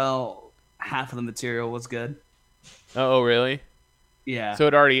 Only about half of the material was good. Oh, really? Yeah. So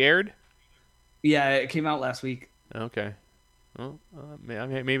it already aired? Yeah, it came out last week. Okay. Well, maybe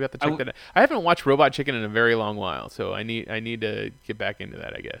I have to check that out. I haven't watched Robot Chicken in a very long while, so I need to get back into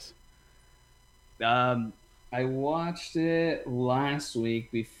that, I guess. I watched it last week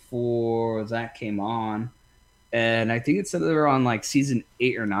before that came on, and I think it said they were on like season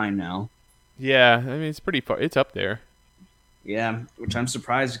 8 or 9 now. Yeah, I mean, it's pretty far. It's up there. Yeah, which I'm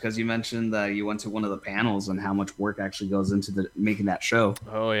surprised because you mentioned that you went to one of the panels and how much work actually goes into making that show.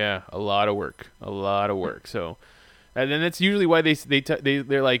 Oh yeah, a lot of work, a lot of work. So, and then that's usually why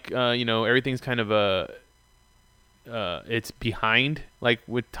they're like, everything's kind of it's behind like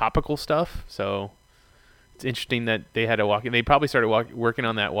with topical stuff. So it's interesting that they had They probably started working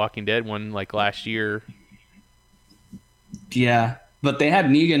on that Walking Dead one like last year. Yeah, but they had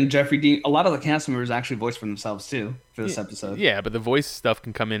Negan, Jeffrey Dean. A lot of the cast members actually voiced for themselves too for this episode. Yeah, but the voice stuff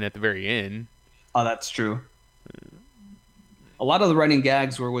can come in at the very end. Oh, that's true. A lot of the running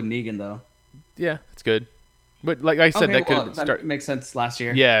gags were with Negan, though. Yeah, that's good. But like I said, that makes sense last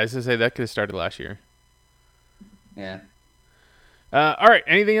year. Yeah, I was gonna say that could have started last year. Yeah. All right.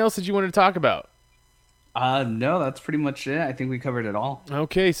 Anything else that you wanted to talk about? No, that's pretty much it. I think we covered it all.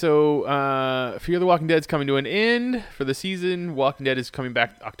 Okay, so Fear the Walking Dead's coming to an end for the season. Walking Dead is coming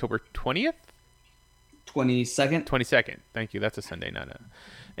back October 20th? 22nd? 22nd. Thank you. That's a Sunday, not a...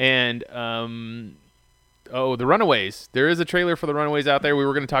 And, The Runaways. There is a trailer for The Runaways out there. We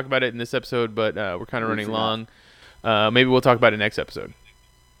were going to talk about it in this episode, but we're kind of running long. Maybe we'll talk about it next episode.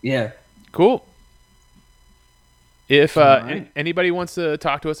 Yeah. Cool. If anybody wants to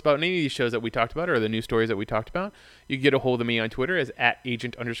talk to us about any of these shows that we talked about or the news stories that we talked about, you can get a hold of me on Twitter as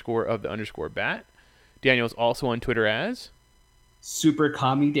 @agent_of_the_bat. Daniel's also on Twitter as Super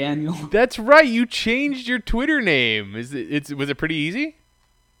Commie Daniel. That's right. You changed your Twitter name. Was it pretty easy?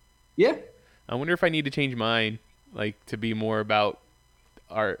 Yeah. I wonder if I need to change mine, like to be more about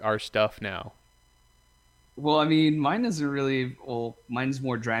our stuff now. Well, I mean, mine isn't really. Well, mine's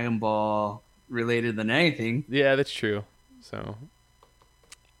more Dragon Ball related than anything. Yeah, that's true. So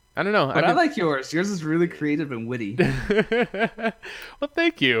I don't know. But I like yours. Yours is really creative and witty. Well,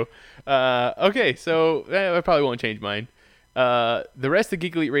 thank you. Okay, so I probably won't change mine. The rest of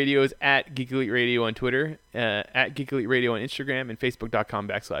Geek Elite Radio is at Geek Elite Radio on Twitter, at Geek Elite Radio on Instagram, and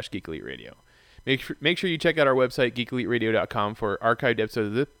Facebook.com/Geek Elite Radio. Make sure you check out our website, geekeliteradio.com, for archived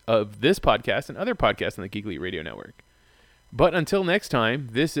episodes of this podcast and other podcasts on the Geek Elite Radio Network. But until next time,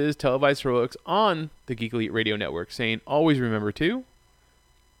 this is Televised Heroics on the Geek Elite Radio Network saying always remember to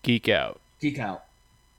geek out. Geek out.